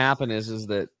what's going to happen is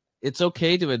that it's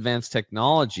okay to advance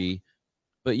technology,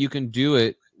 but you can do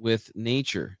it with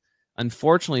nature.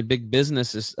 Unfortunately, big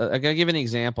businesses, I gotta give an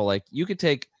example. Like you could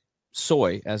take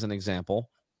soy as an example,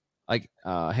 like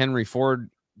Henry Ford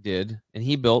did, and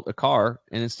he built a car,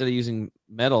 and instead of using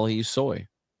metal, he used soy.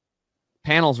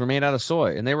 Panels were made out of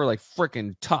soy, and they were like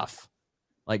freaking tough,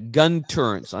 like gun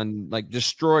turrets on like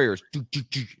destroyers,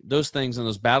 those things on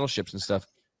those battleships and stuff.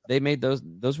 They made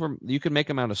those were, you could make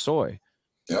them out of soy.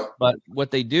 Yeah. But what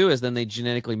they do is then they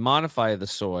genetically modify the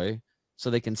soy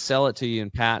so they can sell it to you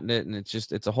and patent it. And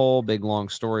it's a whole big, long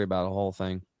story about a whole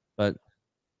thing. But,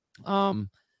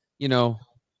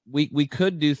 we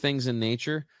could do things in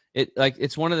nature.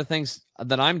 It's one of the things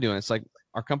that I'm doing. It's like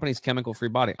our company's Chemical Free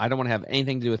Body. I don't want to have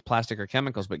anything to do with plastic or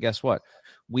chemicals, but guess what?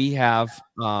 We have,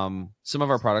 some of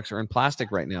our products are in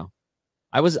plastic right now.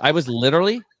 I was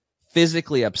literally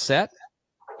physically upset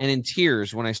and in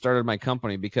tears when I started my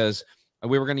company because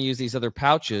we were going to use these other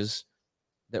pouches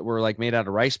that were like made out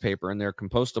of rice paper and they're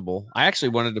compostable. I actually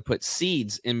wanted to put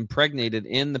seeds impregnated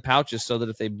in the pouches so that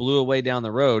if they blew away down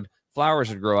the road, flowers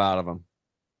would grow out of them.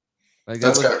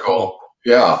 That's kind of cool.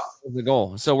 Yeah. The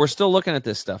goal. So we're still looking at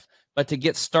this stuff. But to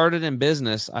get started in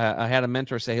business, I had a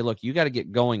mentor say, hey, look, you got to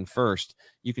get going first.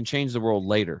 You can change the world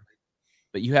later.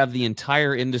 But you have the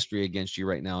entire industry against you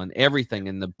right now and everything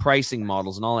and the pricing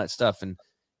models and all that stuff. And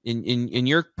in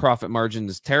your profit margin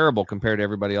is terrible compared to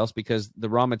everybody else because the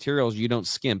raw materials you don't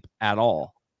skimp at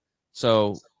all.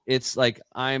 So it's like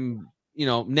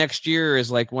next year is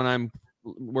like when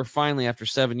we're finally after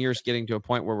 7 years getting to a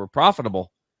point where we're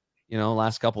profitable.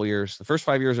 Last couple of years, the first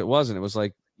 5 years it wasn't. It was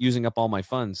like using up all my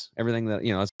funds, everything that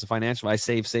it's a financial. I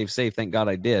save. Thank God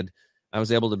I did. I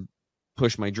was able to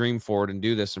push my dream forward and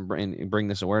do this and bring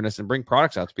this awareness and bring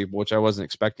products out to people, which I wasn't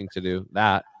expecting to do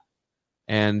that.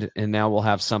 And now we'll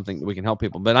have something that we can help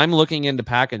people. But I'm looking into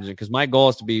packaging because my goal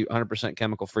is to be 100%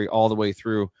 chemical free all the way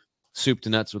through soup to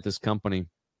nuts with this company.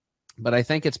 But I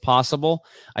think it's possible.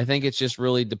 I think it just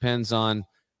really depends on,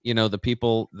 the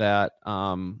people that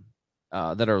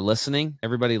that are listening.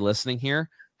 Everybody listening here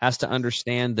has to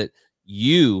understand that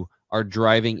you are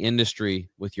driving industry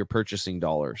with your purchasing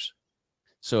dollars.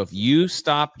 So if you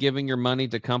stop giving your money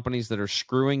to companies that are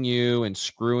screwing you and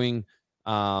screwing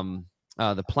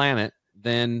the planet,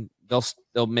 then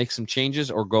they'll make some changes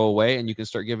or go away, and you can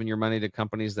start giving your money to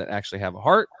companies that actually have a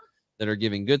heart, that are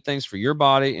giving good things for your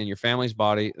body and your family's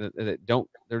body.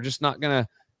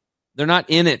 They're not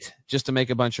in it just to make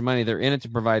a bunch of money. They're in it to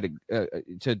provide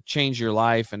to change your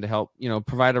life and to help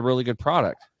provide a really good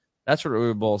product. That's what it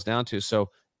really boils down to. So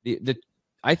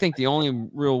I think the only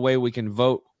real way we can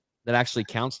vote that actually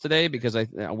counts today, because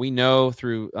we know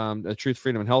through the Truth,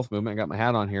 Freedom, and Health movement, I got my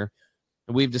hat on here,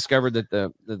 and we've discovered that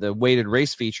the weighted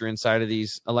race feature inside of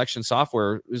these election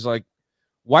software is like,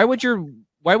 why would your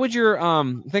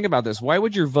think about this? Why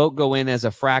would your vote go in as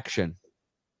a fraction?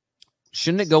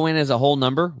 Shouldn't it go in as a whole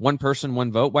number? One person,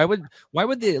 one vote. Why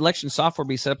would the election software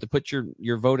be set up to put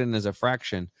your vote in as a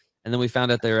fraction? And then we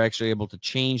found out they're actually able to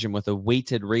change them with a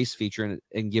weighted race feature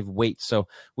and give weight. So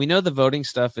we know the voting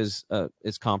stuff is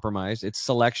compromised. It's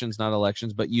selections, not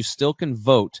elections, but you still can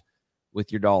vote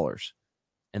with your dollars.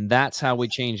 And that's how we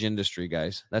change industry,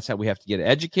 guys. That's how we have to get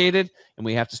educated, and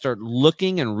we have to start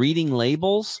looking and reading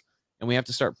labels, and we have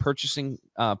to start purchasing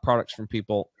products from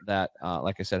people that,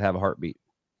 like I said, have a heartbeat.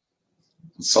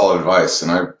 Solid advice,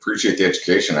 and I appreciate the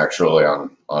education actually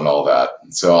on all that.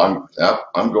 So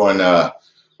I'm going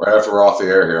right after we're off the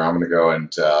air here, I'm going to go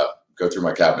and go through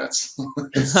my cabinets.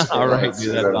 So, all right,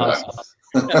 dude, that's awesome.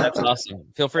 That's awesome.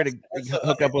 Feel free to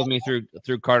hook up with me through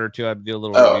Carter too. I'd do a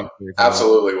little review for you.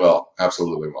 Absolutely will.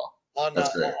 Absolutely will.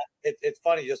 That's great. It's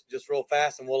funny, just real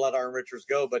fast, and we'll let our enrichers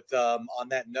go. But on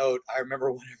that note, I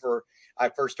remember whenever I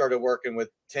first started working with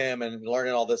Tim and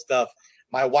learning all this stuff,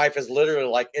 my wife is literally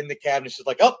like in the cabinet. She's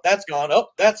like, "Oh, that's gone. Oh,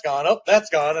 that's gone. Oh, that's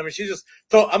gone." I mean, she just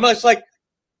I'm just like,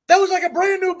 that was like a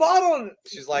brand new bottle, and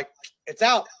she's like, "It's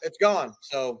out. It's gone."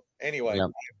 So anyway.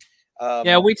 Yep.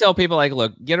 Yeah, we tell people like,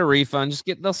 look, get a refund.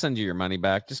 They'll send you your money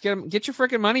back. Just get your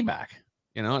freaking money back.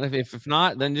 You know, if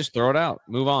not, then just throw it out.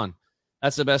 Move on.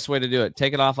 That's the best way to do it.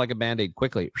 Take it off like a Band-Aid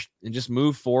quickly and just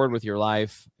move forward with your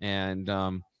life. And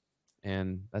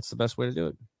that's the best way to do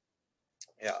it.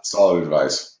 Yeah. Solid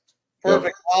advice.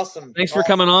 Perfect. Yep. Awesome. Thanks for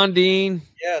coming on, Dean.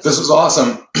 Yes. This was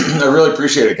awesome. I really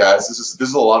appreciate it, guys. This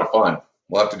is a lot of fun.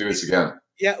 We'll have to do this again.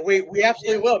 Yeah, we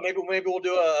absolutely will. Maybe we'll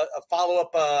do a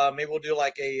follow-up. Maybe we'll do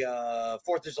like a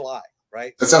 4th of July,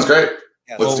 right? That sounds great.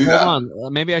 Yeah. Let's do that. Hold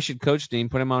on. Maybe I should coach Dean,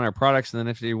 put him on our products, and then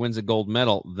if he wins a gold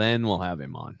medal, then we'll have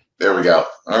him on. There we go.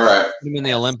 All right. Put him in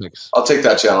the Olympics. I'll take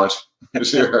that challenge.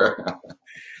 Sure.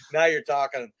 Now you're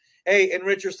talking. Hey,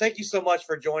 Enrichers, thank you so much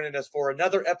for joining us for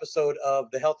another episode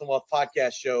of the Health and Wealth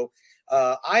Podcast Show.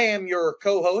 I am your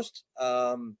co-host,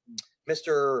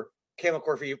 Mr.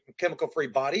 Chemical Free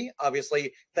Body.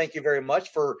 Obviously, thank you very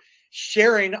much for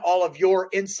sharing all of your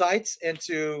insights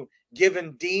into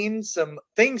giving Dean some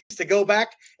things to go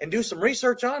back and do some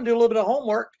research on, do a little bit of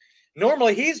homework.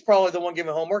 Normally, he's probably the one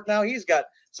giving homework. Now he's got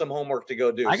some homework to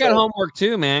go do. I got homework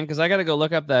too, man, because I got to go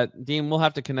look up that, Dean, we'll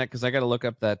have to connect because I got to look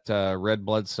up that red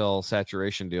blood cell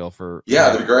saturation deal for. Yeah,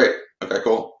 that'd be great. Okay,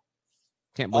 cool.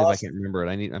 Can't believe I can't remember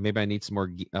it. Maybe I need some more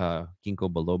ginkgo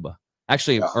biloba.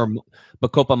 Actually, or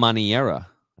Bacopa maniera.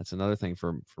 That's another thing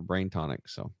for brain tonic.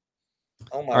 So,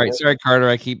 all right. Word. Sorry, Carter.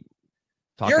 I keep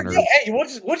talking. Hey,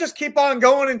 we'll just keep on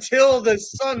going until the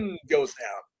sun goes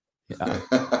down.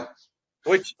 Yeah.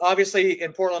 Which obviously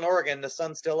in Portland, Oregon, the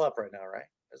sun's still up right now, right?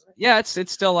 Isn't it? Yeah,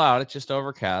 it's still out. It's just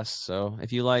overcast. So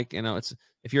if you like,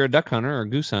 if you're a duck hunter or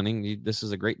goose hunting, this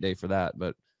is a great day for that.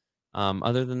 But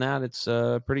other than that, it's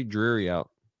pretty dreary out.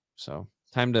 So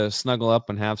time to snuggle up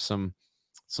and have some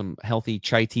healthy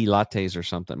chai tea lattes or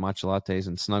something, matcha lattes,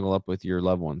 and snuggle up with your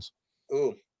loved ones.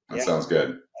 Ooh, that sounds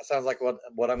good. That sounds like what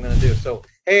I'm going to do. So,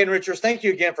 hey, Enrichers, thank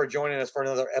you again for joining us for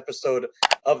another episode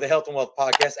of the Health and Wealth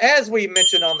Podcast. As we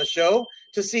mentioned on the show,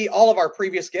 to see all of our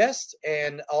previous guests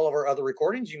and all of our other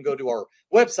recordings, you can go to our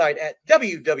website at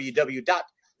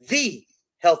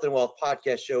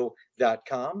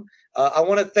www.thehealthandwealthpodcastshow.com. I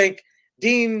want to thank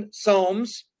Dean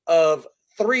Soames of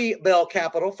 3 Bell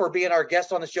Capital for being our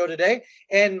guest on the show today,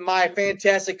 and my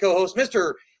fantastic co-host,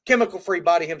 Mr. Chemical Free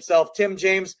Body himself, Tim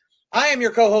James. I am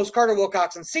your co-host, Carter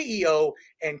Wilcoxon, CEO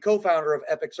and co-founder of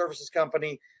Epic Services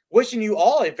Company, wishing you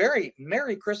all a very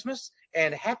Merry Christmas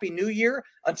and Happy New Year.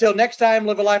 Until next time,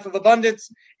 live a life of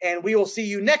abundance, and we will see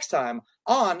you next time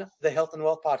on the Health and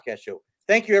Wealth Podcast Show.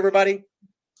 Thank you, everybody.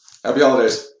 Happy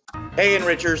holidays. Hey,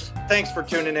 Enrichers. Thanks for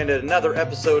tuning in to another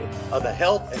episode of the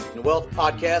Health and Wealth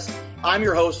Podcast. I'm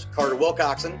your host, Carter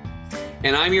Wilcoxon.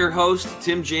 And I'm your host,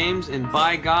 Tim James. And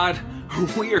by God,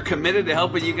 we are committed to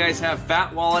helping you guys have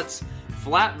fat wallets,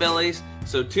 flat bellies.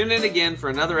 So tune in again for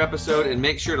another episode and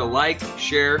make sure to like,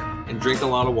 share, and drink a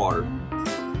lot of water.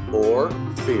 Or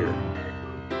beer.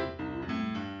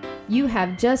 You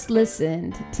have just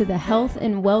listened to the Health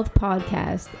and Wealth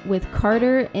Podcast with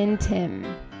Carter and Tim.